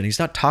Persia. And he's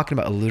not talking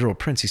about a literal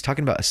prince. He's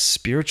talking about a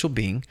spiritual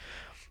being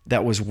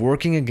that was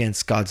working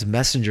against God's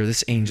messenger,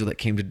 this angel that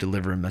came to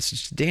deliver a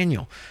message to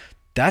Daniel.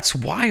 That's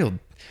wild.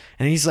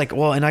 And he's like,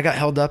 well, and I got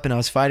held up and I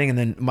was fighting, and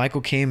then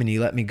Michael came and he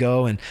let me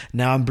go, and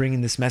now I'm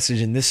bringing this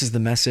message, and this is the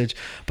message.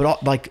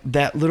 But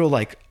that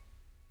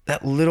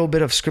little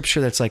bit of scripture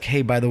that's like,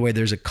 hey, by the way,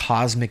 there's a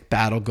cosmic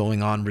battle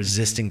going on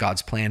resisting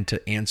God's plan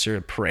to answer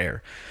a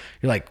prayer.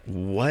 You're like,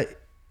 what?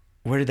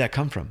 Where did that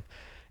come from?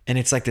 And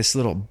it's like this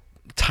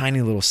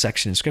tiny little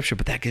section in scripture,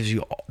 but that gives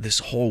you this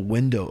whole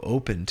window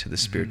open to the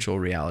spiritual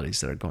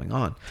realities that are going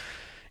on.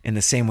 In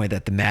the same way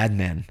that the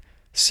madman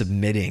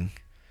submitting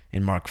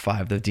in Mark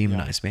 5, the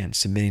demonized man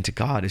submitting to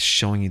God, is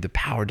showing you the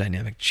power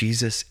dynamic.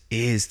 Jesus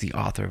is the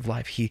author of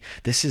life.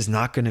 This is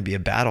not going to be a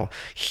battle.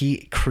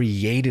 He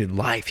created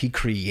life. He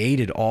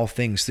created all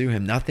things through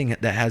him. Nothing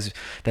that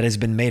has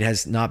been made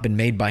has not been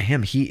made by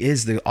him. He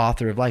is the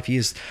author of life. He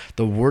is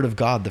the Word of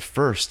God, the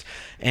first.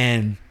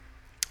 And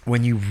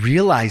when you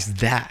realize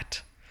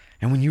that,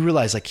 and when you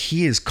realize, like,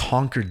 he has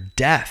conquered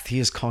death, he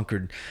has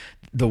conquered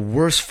the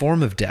worst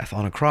form of death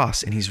on a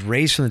cross, and he's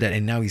raised from the dead,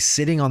 and now he's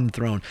sitting on the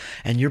throne,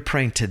 and you're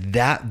praying to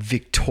that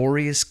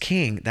victorious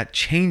king, that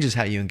changes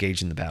how you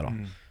engage in the battle.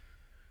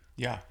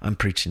 Yeah. I'm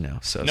preaching now.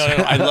 So no,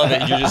 I love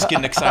it. You're just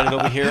getting excited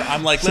over here.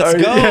 I'm like,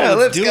 let's go. Yeah,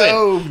 let's do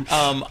go. It.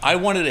 I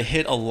wanted to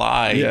hit a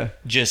lie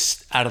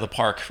just out of the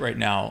park right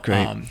now.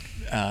 Great.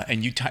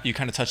 And you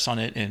kind of touched on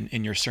it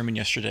in your sermon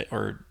yesterday,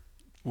 or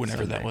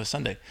whenever that was,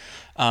 Sunday.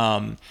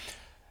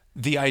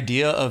 The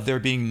idea of there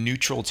being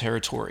neutral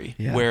territory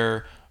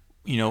where,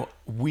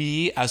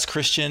 we as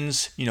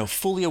Christians,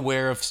 fully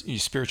aware of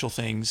spiritual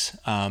things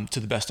to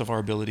the best of our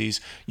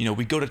abilities,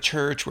 we go to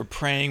church, we're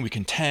praying, we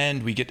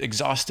contend, we get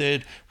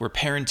exhausted, we're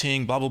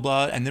parenting, blah, blah,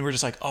 blah. And then we're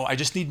just like, oh, I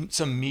just need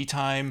some me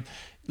time.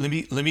 Let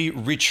me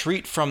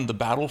retreat from the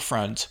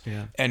battlefront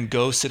and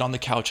go sit on the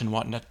couch and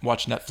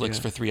watch Netflix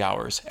for 3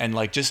 hours. And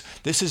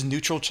this is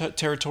neutral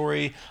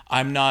territory.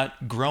 I'm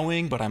not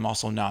growing, but I'm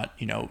also not,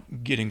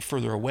 getting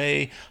further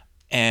away.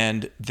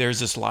 And there's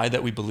this lie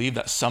that we believe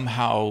that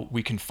somehow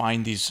we can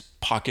find these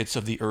pockets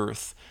of the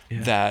earth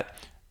that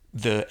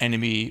the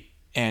enemy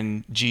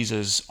and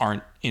Jesus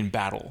aren't in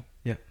battle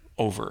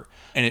over.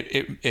 And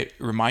it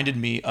reminded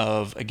me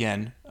of,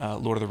 again,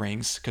 Lord of the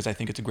Rings, because I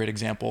think it's a great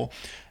example.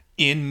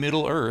 In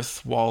Middle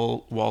Earth,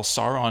 while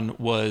Sauron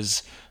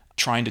was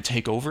trying to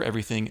take over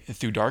everything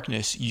through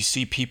darkness, you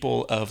see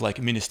people of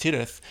like Minas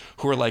Tirith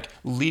who are like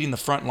leading the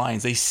front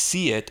lines. They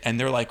see it and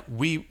they're like,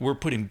 we're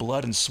putting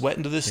blood and sweat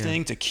into this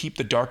thing to keep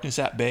the darkness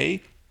at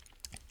bay.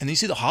 And then you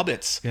see the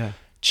hobbits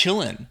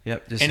chilling.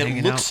 Yep, just and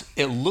hanging out.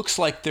 It looks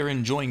like they're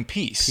enjoying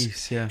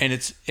peace. And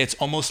it's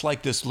almost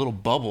like this little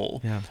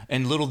bubble. Yeah.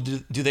 And little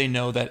do they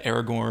know that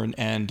Aragorn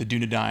and the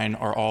Dunedain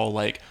are all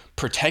like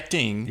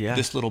protecting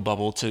this little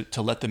bubble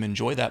to let them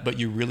enjoy that. But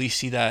you really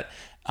see that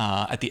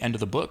at the end of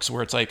the books,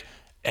 where it's like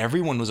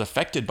everyone was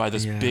affected by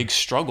this big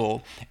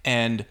struggle,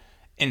 and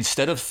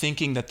instead of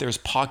thinking that there's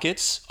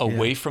pockets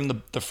away from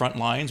the front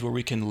lines where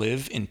we can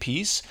live in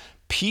peace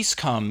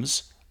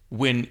comes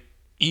when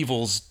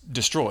evil's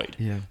destroyed.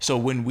 So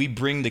when we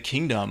bring the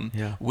kingdom,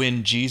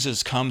 when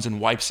Jesus comes and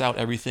wipes out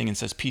everything and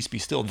says peace be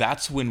still,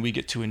 that's when we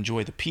get to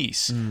enjoy the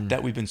peace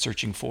that we've been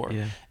searching for.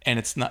 And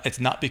it's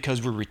not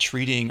because we're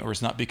retreating, or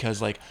it's not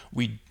because like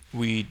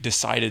we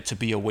decided to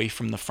be away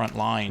from the front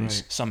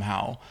lines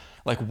somehow.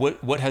 Like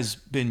what has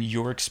been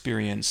your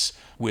experience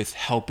with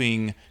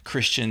helping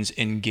Christians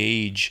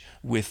engage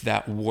with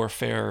that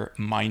warfare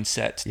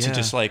mindset to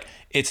just like,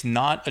 it's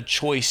not a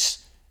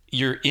choice,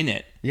 you're in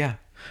it. Yeah.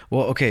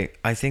 Well, okay.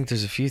 I think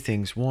there's a few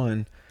things.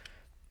 One,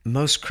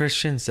 most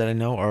Christians that I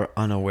know are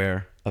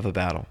unaware of a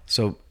battle.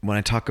 So when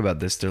I talk about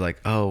this, they're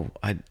like,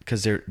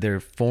 because they're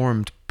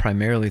formed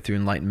primarily through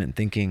Enlightenment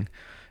thinking,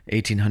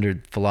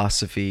 1800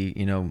 philosophy,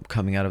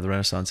 coming out of the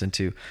Renaissance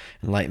into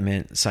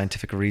Enlightenment,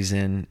 scientific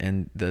reason,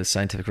 and the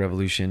scientific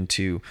revolution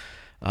to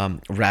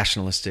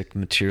rationalistic,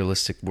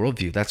 materialistic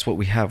worldview. That's what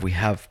we have. We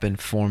have been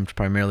formed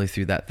primarily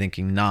through that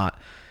thinking, not,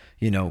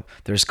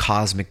 there's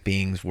cosmic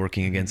beings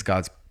working against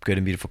God's good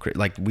and beautiful creation.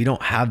 Like, we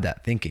don't have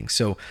that thinking.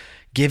 So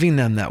giving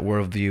them that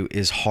worldview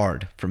is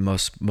hard for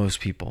most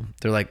people.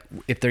 They're like,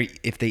 if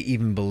they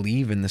even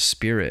believe in the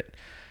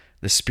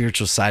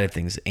spiritual side of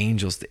things,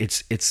 angels,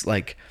 it's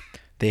like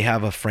they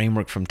have a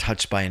framework from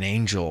Touched by an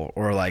Angel,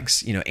 or like,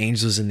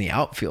 angels in the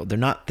outfield. They're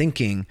not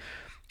thinking,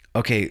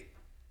 okay,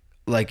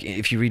 like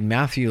if you read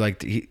Matthew,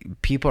 like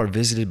people are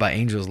visited by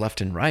angels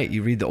left and right.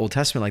 You read the Old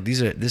Testament, like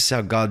this is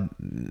how God,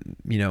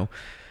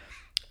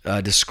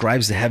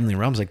 describes the heavenly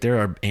realms. Like there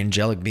are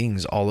angelic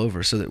beings all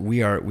over, so that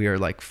we are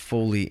like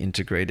fully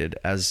integrated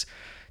as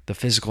the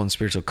physical and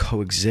spiritual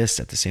coexist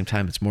at the same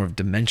time. It's more of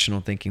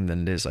dimensional thinking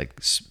than it is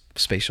like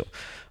spatial.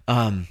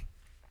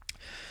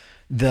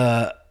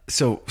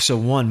 So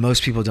one,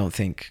 most people don't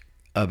think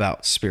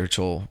about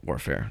spiritual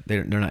warfare.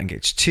 They're not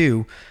engaged.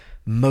 Two,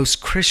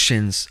 most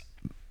Christians,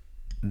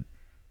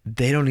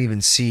 they don't even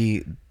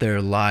see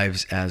their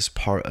lives as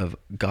part of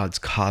God's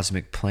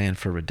cosmic plan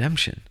for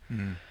redemption.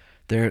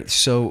 They're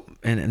so,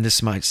 and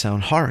this might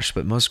sound harsh,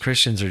 but most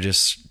Christians are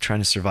just trying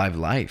to survive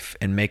life,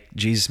 and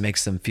Jesus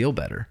makes them feel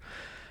better,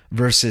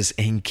 versus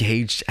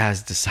engaged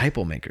as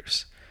disciple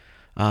makers.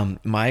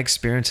 My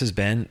experience has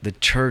been the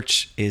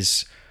church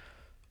is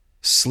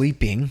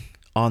sleeping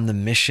on the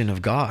mission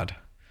of God.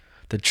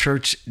 The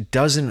church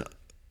doesn't,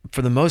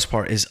 for the most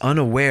part, is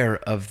unaware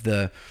of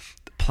the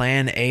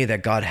plan A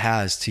that God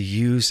has to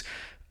use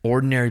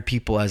ordinary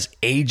people as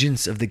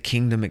agents of the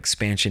kingdom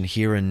expansion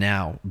here and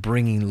now,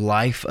 bringing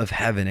life of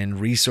heaven and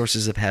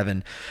resources of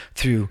heaven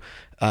through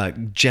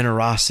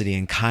generosity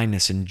and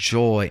kindness and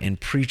joy,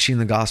 and preaching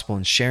the gospel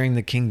and sharing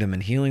the kingdom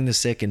and healing the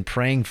sick and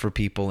praying for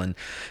people and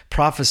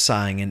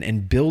prophesying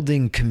and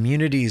building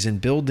communities and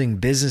building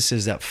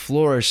businesses that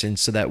flourish, and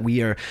so that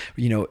we are,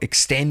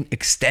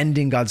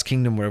 extending God's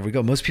kingdom wherever we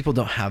go. Most people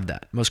don't have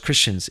that. Most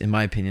Christians, in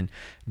my opinion,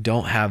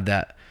 don't have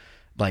that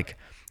like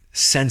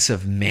sense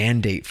of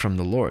mandate from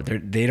the Lord.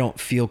 They don't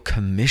feel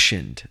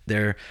commissioned.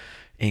 They're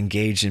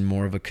engaged in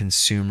more of a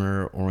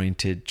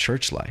consumer-oriented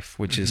church life,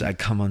 which is, I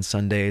come on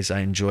Sundays, I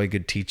enjoy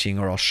good teaching,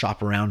 or I'll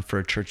shop around for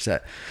a church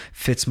that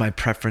fits my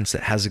preference,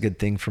 that has a good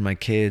thing for my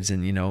kids,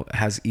 and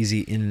has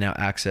easy in and out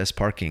access,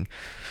 parking.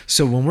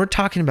 So when we're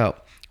talking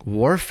about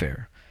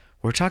warfare,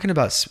 we're talking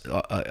about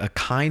a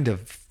kind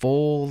of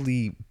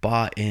fully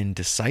bought-in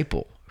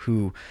disciple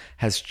who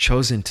has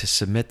chosen to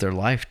submit their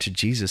life to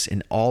Jesus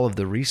in all of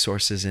the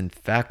resources and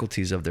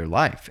faculties of their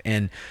life.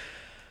 And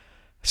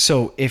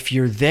so if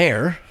you're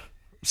there,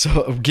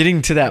 so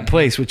getting to that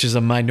place, which is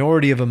a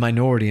minority of a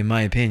minority, in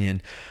my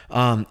opinion,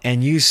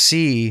 and you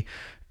see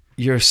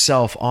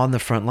yourself on the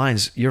front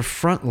lines, your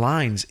front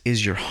lines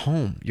is your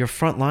home. Your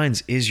front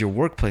lines is your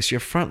workplace. Your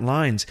front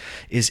lines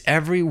is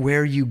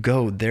everywhere you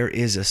go. There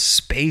is a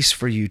space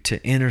for you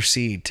to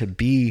intercede, to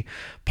be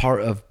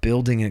part of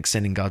building and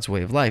extending God's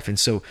way of life. And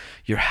so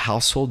your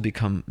household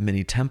become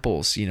many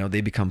temples.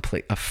 They become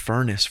a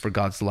furnace for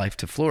God's life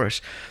to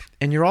flourish.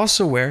 And you're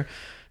also aware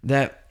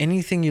that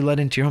anything you let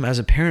into your home, as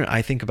a parent,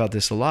 I think about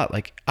this a lot.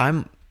 Like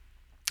I'm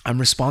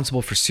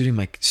responsible for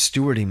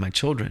stewarding my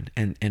children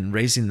and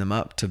raising them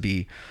up to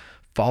be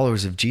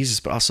followers of Jesus,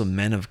 but also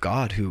men of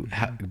God who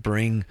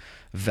bring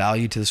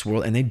value to this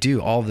world. And they do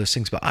all of those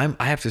things, but I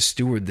have to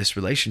steward this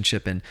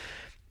relationship. And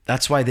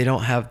That's why they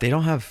don't have,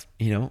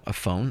 a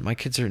phone. My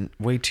kids are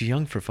way too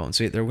young for phones.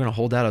 So they're going to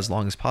hold out as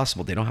long as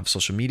possible. They don't have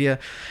social media.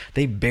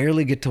 They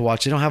barely get to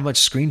watch. They don't have much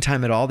screen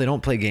time at all. They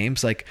don't play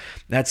games. Like,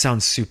 that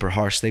sounds super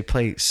harsh. They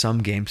play some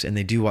games and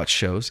they do watch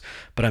shows,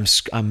 but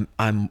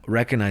I'm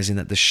recognizing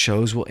that the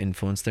shows will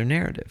influence their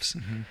narratives.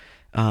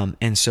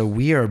 And so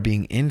we are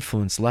being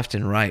influenced left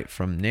and right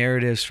from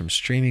narratives, from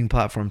streaming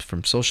platforms,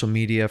 from social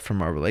media,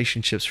 from our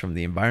relationships, from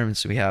the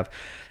environments we have.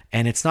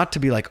 And it's not to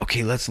be like,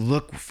 okay, let's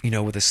look,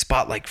 with a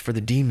spotlight for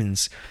the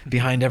demons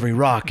behind every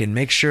rock and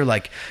make sure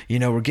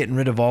we're getting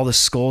rid of all the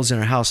skulls in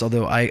our house.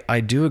 Although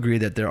I do agree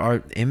that there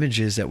are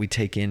images that we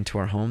take into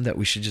our home that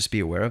we should just be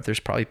aware of. There's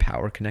probably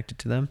power connected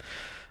to them.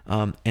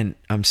 And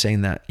I'm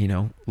saying that,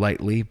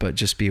 lightly, but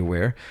just be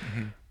aware.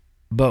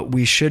 But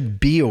we should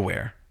be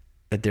aware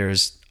that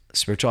there's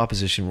spiritual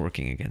opposition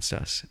working against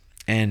us.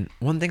 And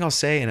one thing I'll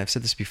say, and I've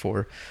said this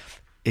before,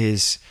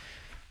 is,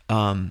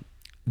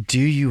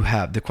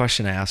 the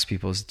question I ask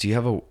people is, do you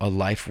have a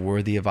life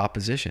worthy of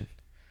opposition?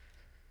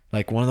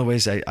 Like, one of the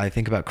ways I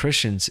think about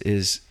Christians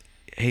is,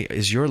 hey,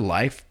 is your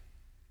life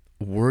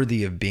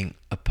worthy of being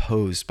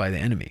opposed by the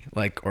enemy?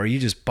 Like, or are you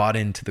just bought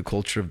into the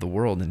culture of the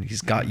world and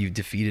he's got you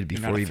defeated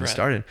before you even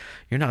started?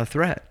 You're not a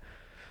threat.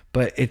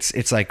 But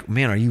it's like,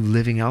 man, are you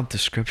living out the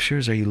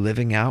scriptures? Are you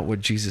living out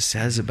what Jesus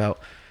says about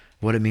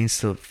what it means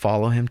to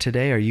follow him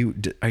today? Are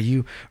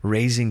you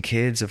raising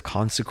kids of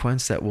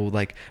consequence that will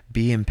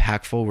be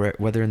impactful,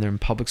 whether they're in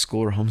public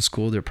school or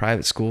homeschooled or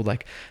private school?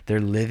 Like,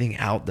 they're living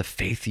out the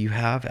faith you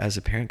have as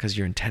a parent because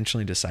you're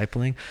intentionally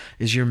discipling.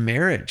 Is your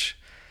marriage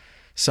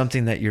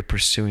something that you're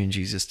pursuing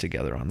Jesus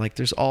together on? Like,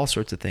 there's all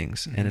sorts of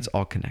things, and it's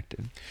all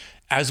connected.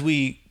 As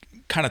we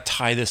kind of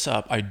tie this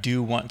up, I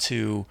do want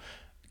to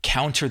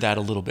counter that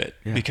a little bit,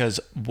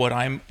 because what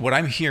I'm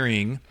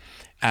hearing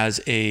as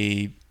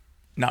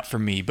not for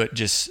me, but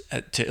just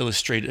to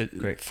illustrate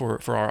it for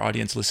our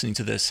audience listening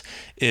to this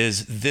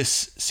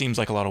seems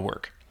like a lot of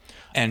work.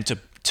 And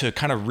to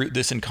kind of root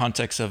this in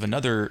context of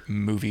another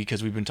movie,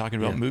 because we've been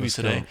talking about movies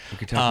today,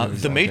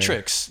 The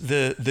Matrix,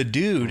 the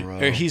dude,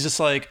 he's just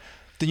like,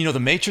 the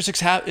Matrix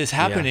is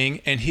happening,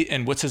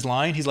 and what's his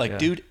line? He's like,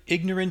 dude,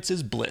 ignorance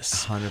is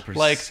bliss. 100%.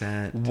 Like,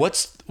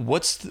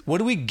 what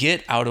do we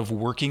get out of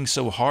working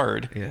so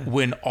hard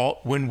when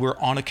we're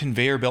on a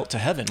conveyor belt to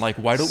heaven? Like,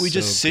 why don't we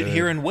just sit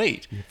here and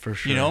wait? For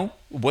sure.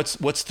 What's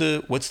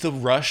the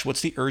rush?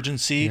 What's the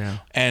urgency? Yeah.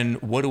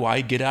 And what do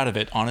I get out of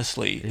it,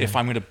 honestly, if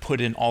I'm going to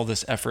put in all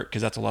this effort?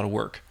 Because that's a lot of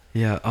work.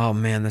 Yeah. Oh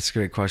man, that's a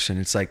great question.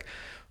 It's like,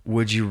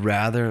 would you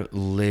rather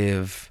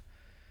live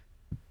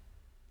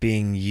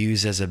being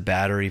used as a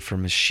battery for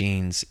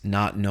machines,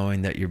 not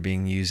knowing that you're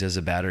being used as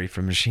a battery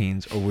for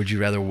machines? Or would you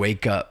rather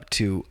wake up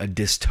to a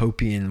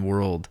dystopian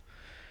world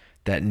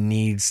that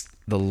needs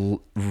the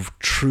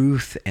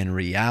truth and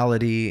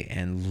reality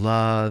and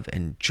love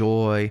and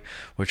joy,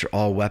 which are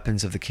all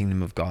weapons of the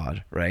kingdom of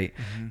God, right?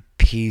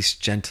 Peace,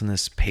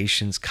 gentleness,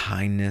 patience,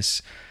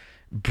 kindness,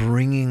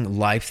 bringing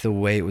life the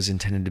way it was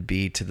intended to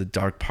be to the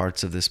dark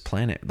parts of this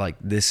planet. Like,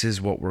 this is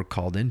what we're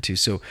called into.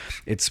 So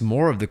it's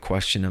more of the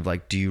question of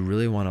do you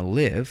really want to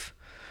live,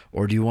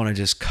 or do you want to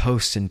just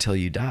coast until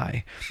you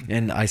die?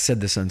 And I said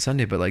this on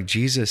Sunday, but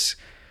Jesus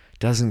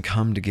doesn't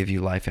come to give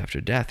you life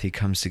after death. He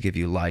comes to give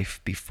you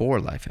life before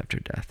life after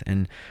death.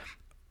 And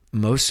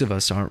most of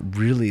us aren't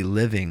really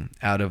living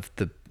out of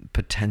the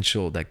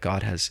potential that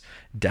God has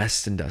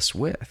destined us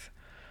with.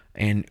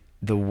 And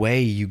the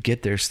way you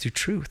get there is through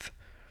truth.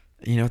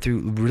 Through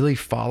really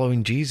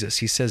following Jesus.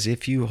 He says,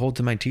 if you hold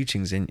to my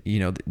teachings, and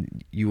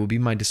you will be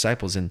my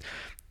disciples. And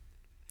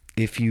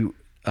if you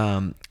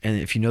know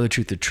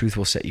the truth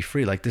will set you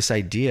free. Like, this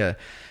idea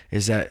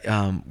is that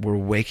we're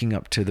waking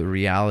up to the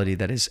reality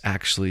that is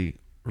actually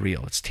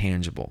real. It's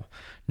tangible,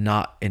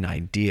 not an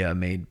idea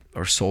made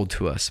or sold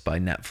to us by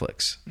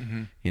Netflix.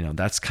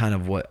 That's kind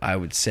of what I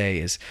would say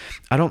is,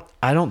 I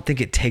don't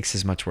think it takes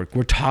as much work.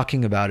 We're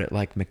talking about it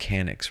like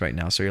mechanics right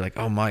now. So you're like,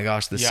 oh my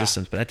gosh, the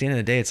systems. But at the end of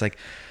the day, it's like,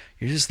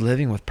 you're just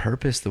living with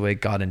purpose the way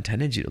God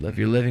intended you to live.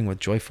 You're living with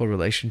joyful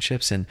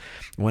relationships. And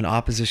when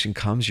opposition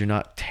comes, you're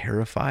not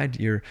terrified.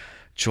 You're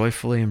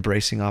joyfully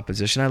embracing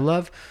opposition. I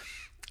love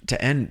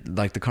to end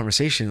the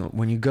conversation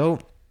when you go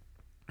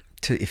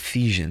to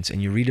Ephesians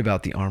and you read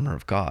about the armor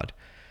of God.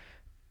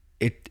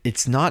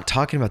 It's not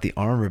talking about the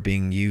armor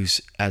being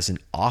used as an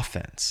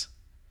offense.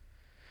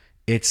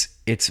 It's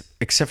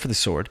except for the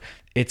sword.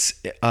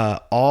 It's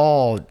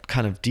all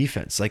kind of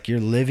defense. Like, you're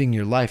living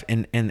your life,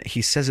 and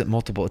he says it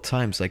multiple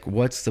times. Like,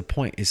 what's the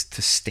point? Is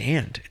to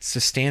stand. It's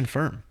to stand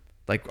firm.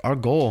 Like, our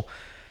goal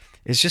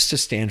is just to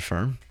stand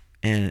firm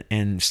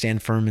and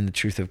stand firm in the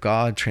truth of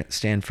God,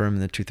 stand firm in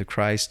the truth of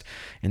Christ,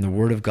 in the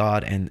Word of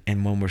God, and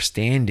when we're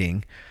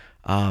standing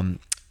and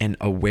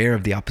aware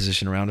of the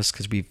opposition around us,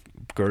 because we've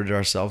girded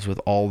ourselves with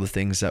all the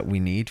things that we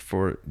need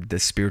for the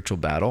spiritual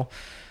battle.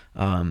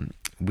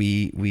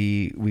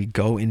 We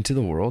go into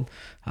the world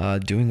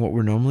doing what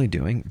we're normally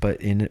doing,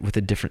 but in it with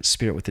a different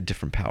spirit, with a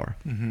different power.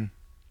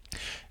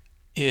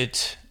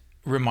 It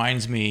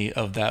reminds me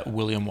of that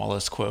William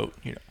Wallace quote,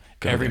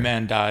 every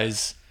man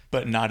dies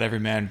but not every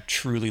man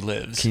truly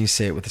lives. Can you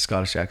say it with a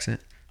Scottish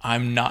accent?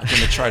 I'm not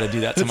going to try to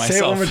do that to myself. Say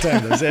it one more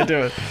time, though. Say it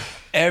to it.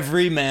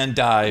 Every man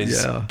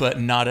dies, but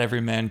not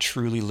every man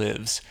truly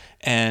lives.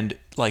 And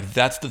like,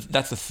 that's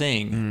the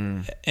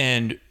thing.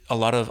 And a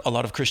lot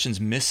of Christians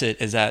miss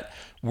it, is that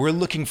we're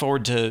looking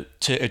forward to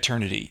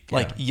eternity.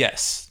 Like,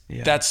 yes,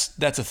 that's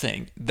a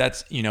thing.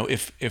 That's,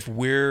 if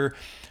we've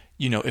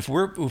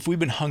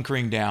been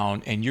hunkering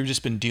down and you've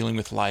just been dealing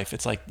with life,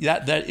 it's like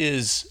that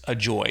is a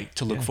joy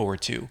to look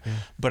forward to.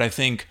 But I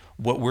think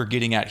what we're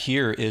getting at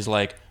here is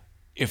like,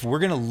 if we're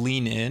going to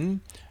lean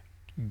in,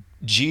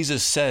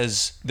 Jesus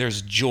says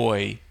there's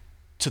joy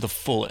to the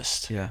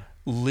fullest,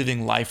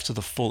 living life to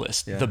the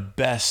fullest, the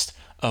best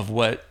of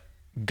what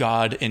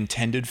God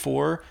intended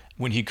for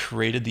when he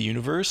created the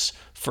universe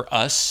for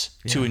us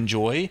to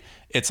enjoy.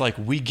 It's like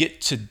we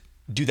get to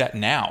do that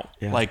now,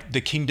 like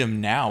the kingdom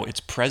now, it's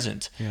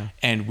present,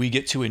 and we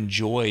get to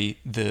enjoy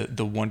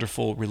the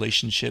wonderful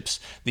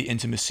relationships, the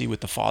intimacy with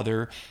the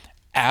Father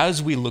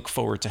as we look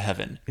forward to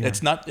heavin.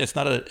 It's not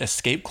an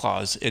escape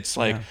clause. It's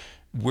like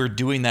we're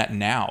doing that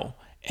now.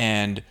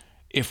 And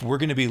if we're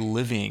going to be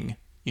living,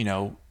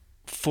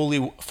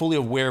 fully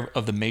aware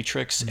of the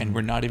matrix, and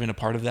we're not even a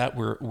part of that,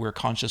 we're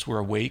conscious, we're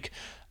awake.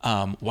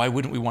 Why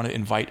wouldn't we want to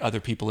invite other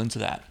people into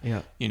that?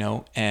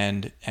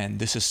 And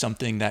this is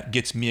something that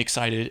gets me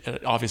excited.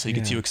 It obviously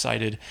gets you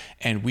excited.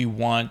 And we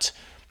want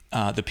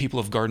the people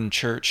of Garden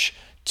Church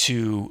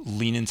to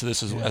lean into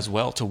this as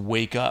well, to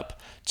wake up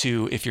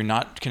to, if you're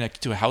not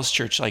connected to a house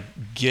church, like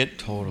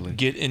get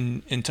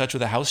in touch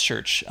with a house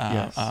church.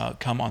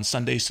 Come on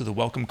Sundays to the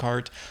welcome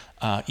cart.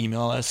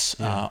 Email us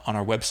on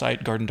our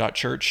website,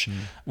 garden.church.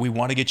 We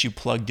want to get you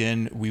plugged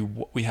in.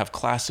 We have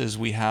classes,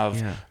 we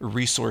have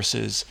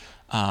resources.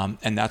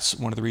 And that's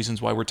one of the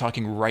reasons why we're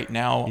talking right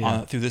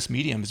now through this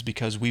medium, is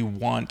because we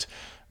want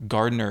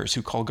gardeners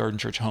who call Garden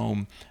Church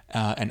home,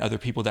 and other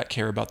people that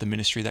care about the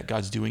ministry that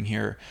God's doing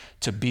here,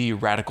 to be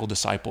radical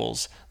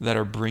disciples that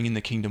are bringing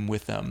the kingdom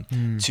with them,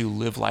 to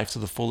live life to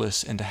the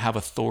fullest, and to have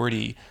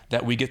authority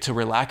that we get to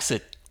relax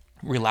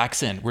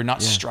in. We're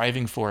not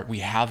striving for it. We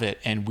have it,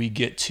 and we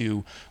get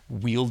to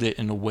wield it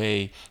in a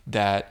way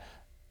that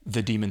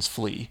the demons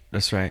flee.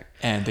 That's right.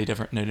 And they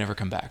never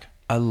come back.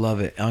 I love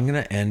it. I'm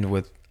going to end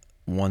with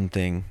one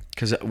thing,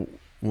 because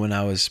when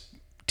I was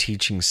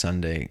teaching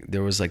Sunday,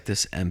 there was like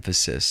this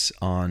emphasis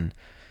on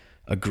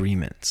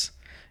agreements.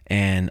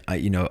 And I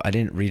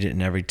didn't read it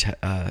in every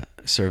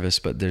service,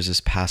 but there's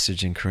this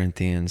passage in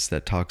Corinthians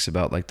that talks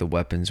about like the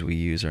weapons we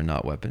use are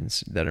not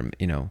weapons that are,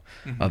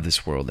 of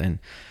this world. And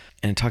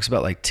it talks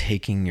about like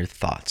taking your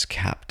thoughts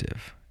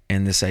captive,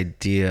 and this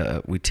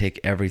idea, we take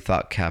every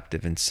thought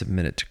captive and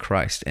submit it to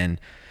Christ. And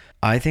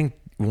I think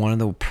one of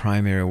the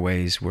primary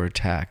ways we're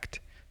attacked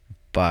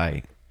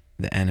by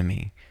the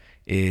enemy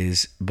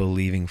is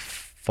believing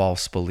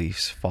false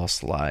beliefs,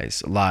 false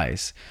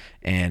lies,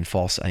 and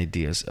false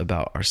ideas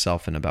about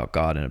ourselves and about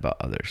God and about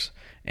others.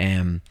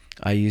 And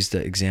I used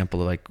the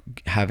example of like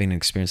having an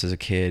experience as a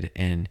kid,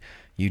 and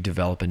you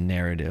develop a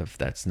narrative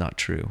that's not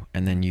true,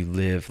 and then you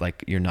live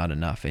like you're not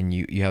enough, and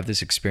you have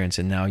this experience,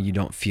 and now you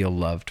don't feel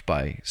loved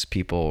by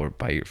people or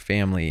by your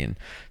family, and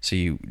so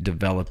you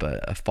develop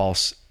a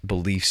false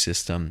belief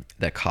system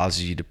that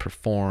causes you to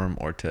perform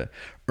or to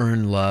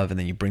earn love, and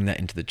then you bring that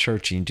into the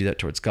church, and you do that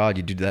towards God,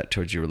 you do that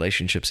towards your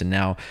relationships, and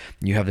now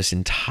you have this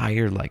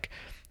entire like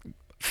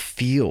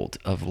field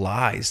of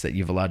lies that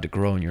you've allowed to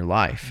grow in your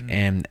life,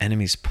 and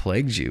enemies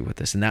plagued you with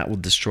this, and that will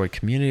destroy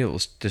community, it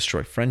will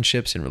destroy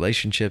friendships and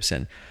relationships,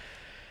 and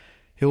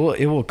it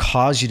will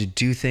cause you to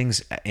do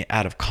things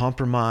out of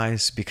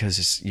compromise,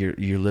 because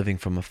you're living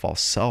from a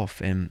false self.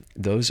 And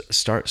those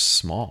start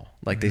small,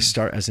 like they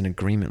start as an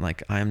agreement,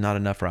 like I am not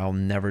enough, or I'll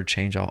never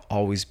change, I'll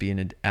always be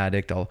an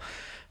addict,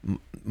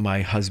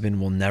 my husband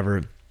will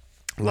never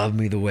love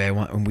me the way I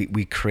want. And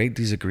we create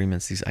these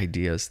agreements, these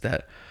ideas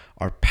that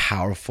are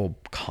powerful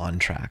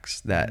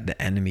contracts that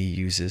the enemy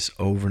uses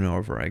over and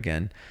over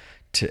again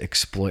to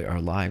exploit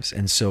our lives.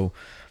 And so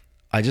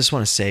I just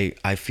want to say,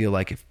 I feel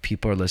like if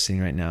people are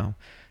listening right now,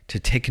 to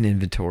take an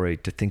inventory,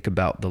 to think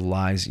about the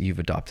lies you've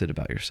adopted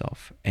about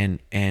yourself,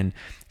 and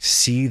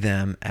see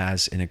them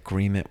as an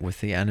agreement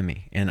with the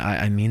enemy. And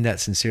I mean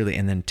that sincerely.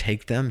 And then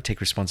take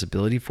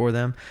responsibility for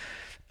them,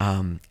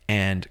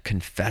 and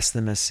confess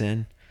them as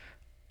sin.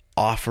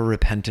 Offer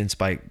repentance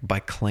by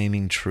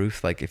claiming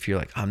truth. Like if you're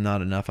like, I'm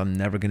not enough, I'm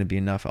never going to be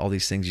enough, all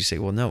these things, you say,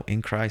 well, no,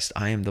 in Christ,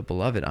 I am the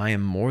beloved. I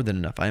am more than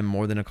enough. I am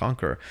more than a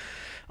conqueror.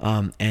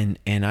 And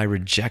I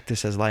reject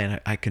this as a lie. And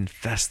I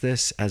confess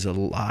this as a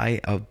lie,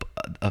 of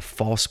a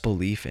false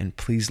belief. And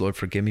please, Lord,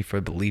 forgive me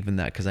for believing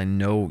that, because I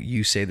know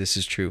you say this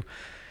is true.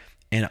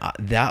 And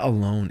that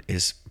alone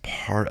is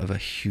part of a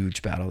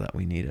huge battle that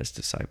we need as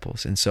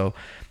disciples. And so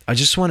I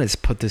just wanted to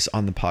put this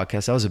on the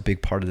podcast. That was a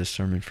big part of the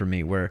sermon for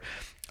me, where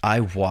I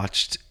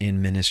watched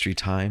in ministry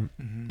time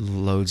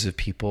loads of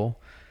people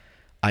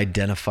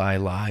identify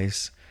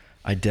lies,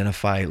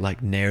 identify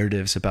like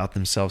narratives about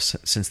themselves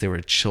since they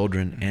were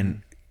children,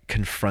 and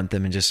confront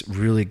them and just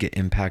really get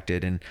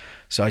impacted. And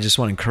so I just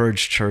want to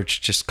encourage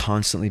church, just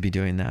constantly be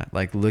doing that,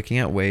 like looking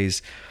at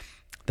ways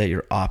that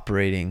you're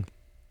operating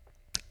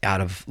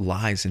out of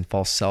lies and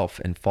false self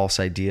and false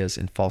ideas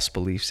and false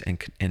beliefs,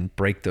 and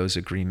break those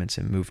agreements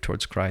and move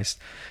towards Christ.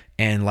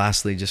 And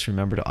lastly, just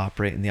remember to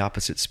operate in the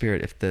opposite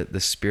spirit. If the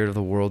spirit of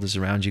the world is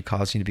around you,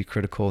 causing you to be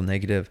critical,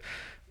 negative,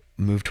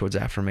 move towards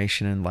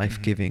affirmation and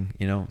life-giving,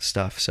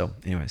 stuff. So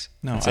anyways.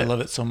 No, I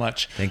love it so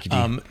much. Thank you, D.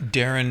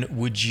 Darren,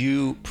 would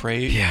you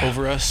pray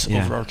over us,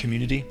 over our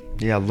community?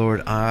 Yeah,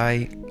 Lord,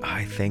 I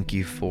thank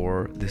you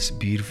for this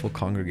beautiful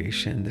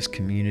congregation, this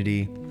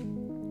community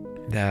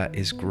that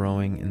is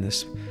growing in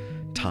this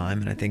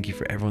time. And I thank you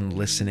for everyone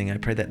listening. I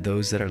pray that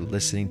those that are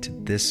listening to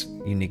this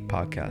unique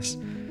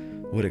podcast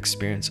would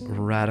experience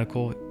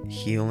radical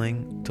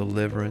healing,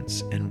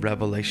 deliverance, and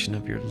revelation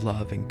of your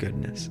love and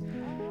goodness,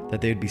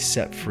 that they would be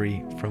set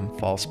free from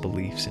false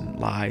beliefs and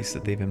lies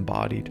that they've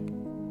embodied,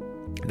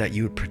 that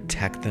you would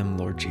protect them,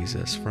 Lord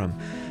Jesus, from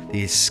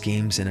these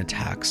schemes and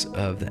attacks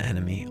of the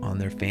enemy on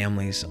their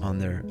families, on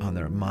their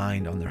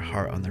mind, on their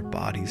heart, on their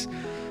bodies,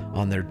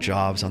 on their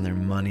jobs, on their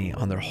money,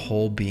 on their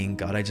whole being.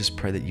 God, I just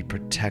pray that you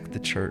protect the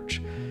church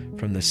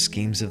from the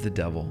schemes of the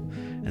devil,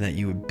 and that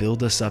you would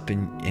build us up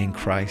in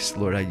Christ,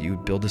 Lord. You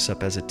would build us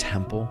up as a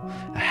temple,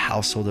 a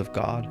household of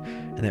God,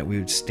 and that we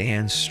would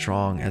stand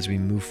strong as we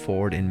move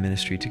forward in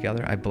ministry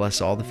together. I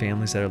bless all the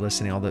families that are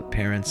listening, all the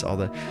parents, all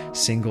the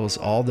singles,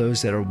 all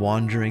those that are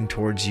wandering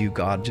towards you,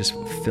 God. Just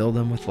fill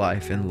them with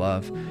life and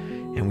love,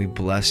 and we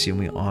bless you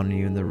and we honor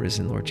you in the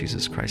risen Lord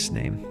Jesus Christ's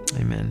name.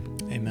 Amen.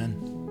 Amen.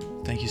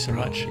 Thank you so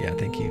much. Yeah,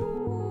 thank you.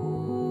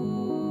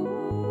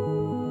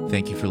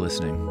 Thank you for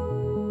listening.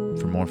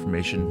 For more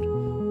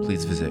information,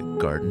 please visit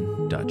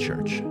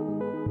garden.church.